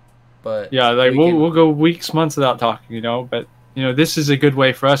 But yeah, like we'll go weeks, months without talking. You know, but. You know, this is a good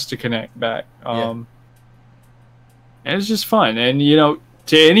way for us to connect back. And it's just fun. And, you know,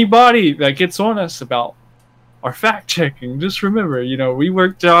 to anybody that gets on us about our fact checking, just remember, you know, we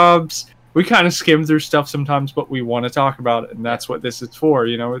work jobs. We kind of skim through stuff sometimes, but we want to talk about it. And that's what this is for.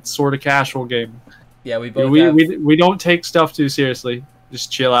 You know, it's sort of casual game. Yeah, we both we don't take stuff too seriously. Just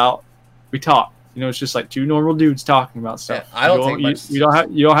chill out. We talk. You know, it's just like two normal dudes talking about stuff. Yeah, I don't take you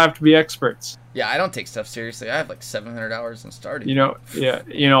don't have to be experts. Yeah, I don't take stuff seriously. I have like 700 hours in Stardew. You know, yeah.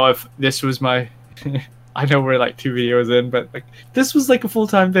 You know, if this was my, I know we're like 2 videos in, but like this was like a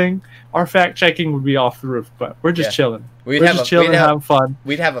full-time thing, our fact checking would be off the roof. But we're just chilling. We're just chilling, having fun.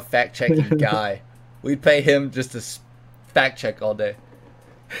 We'd have a fact checking guy. We'd pay him just to fact check all day.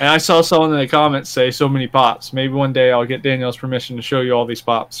 And I saw someone in the comments say so many pops. Maybe one day I'll get Danielle's permission to show you all these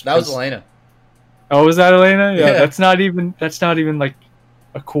pops. That was Elena. Oh, was that Elena? Yeah. That's not even like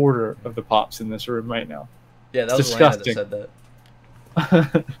a quarter of the pops in this room right now. Yeah, that was disgusting. Elena that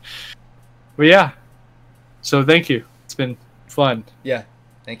said that. But yeah, so thank you. It's been fun. Yeah,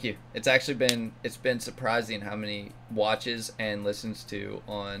 thank you. It's been surprising how many watches and listens to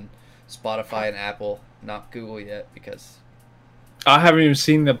on Spotify and Apple, not Google yet, because I haven't even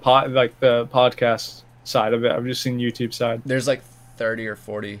seen the podcast side of it. I've just seen YouTube side. There's like 30 or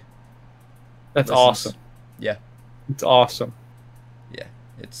 40. That's awesome. Yeah. It's awesome. Yeah.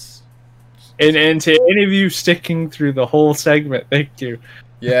 It's And to any of you sticking through the whole segment, thank you.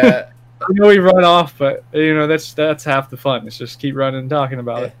 Yeah. I know we run off, but you know that's half the fun. It's just keep running and talking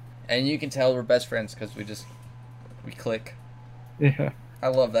about it. And you can tell we're best friends because we click. Yeah. I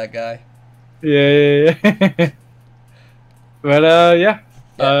love that guy. Yeah. But yeah.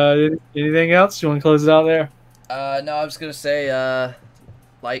 Anything else? You want to close it out there? No, I was gonna say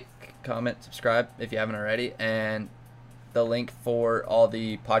like, comment, subscribe if you haven't already, and the link for all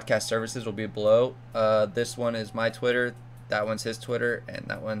the podcast services will be below. This one is my Twitter, that one's his Twitter, and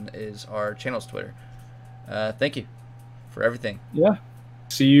that one is our channel's Twitter. Thank you for everything. Yeah.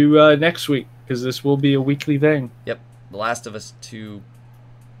 See you next week, because this will be a weekly thing. Yep. The Last of Us 2.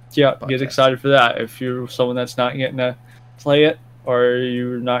 Yeah, podcast. Get excited for that. If you're someone that's not getting to play it, or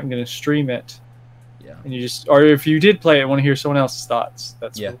you're not going to stream it, Yeah. and or if you did play it and want to hear someone else's thoughts,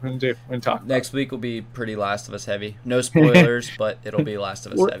 that's what we're going to do. We're going to talk. Next week will be pretty Last of Us heavy. No spoilers, but it'll be Last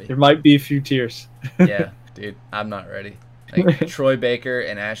of Us heavy. There might be a few tears. Yeah, dude, I'm not ready. Like, Troy Baker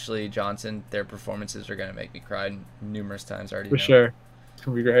and Ashley Johnson, their performances are gonna make me cry numerous times already. For sure. It's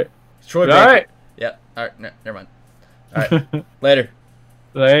going to be great. Troy Baker. All right. Yeah. All right. No, never mind. All right. Later.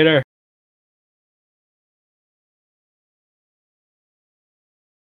 Later.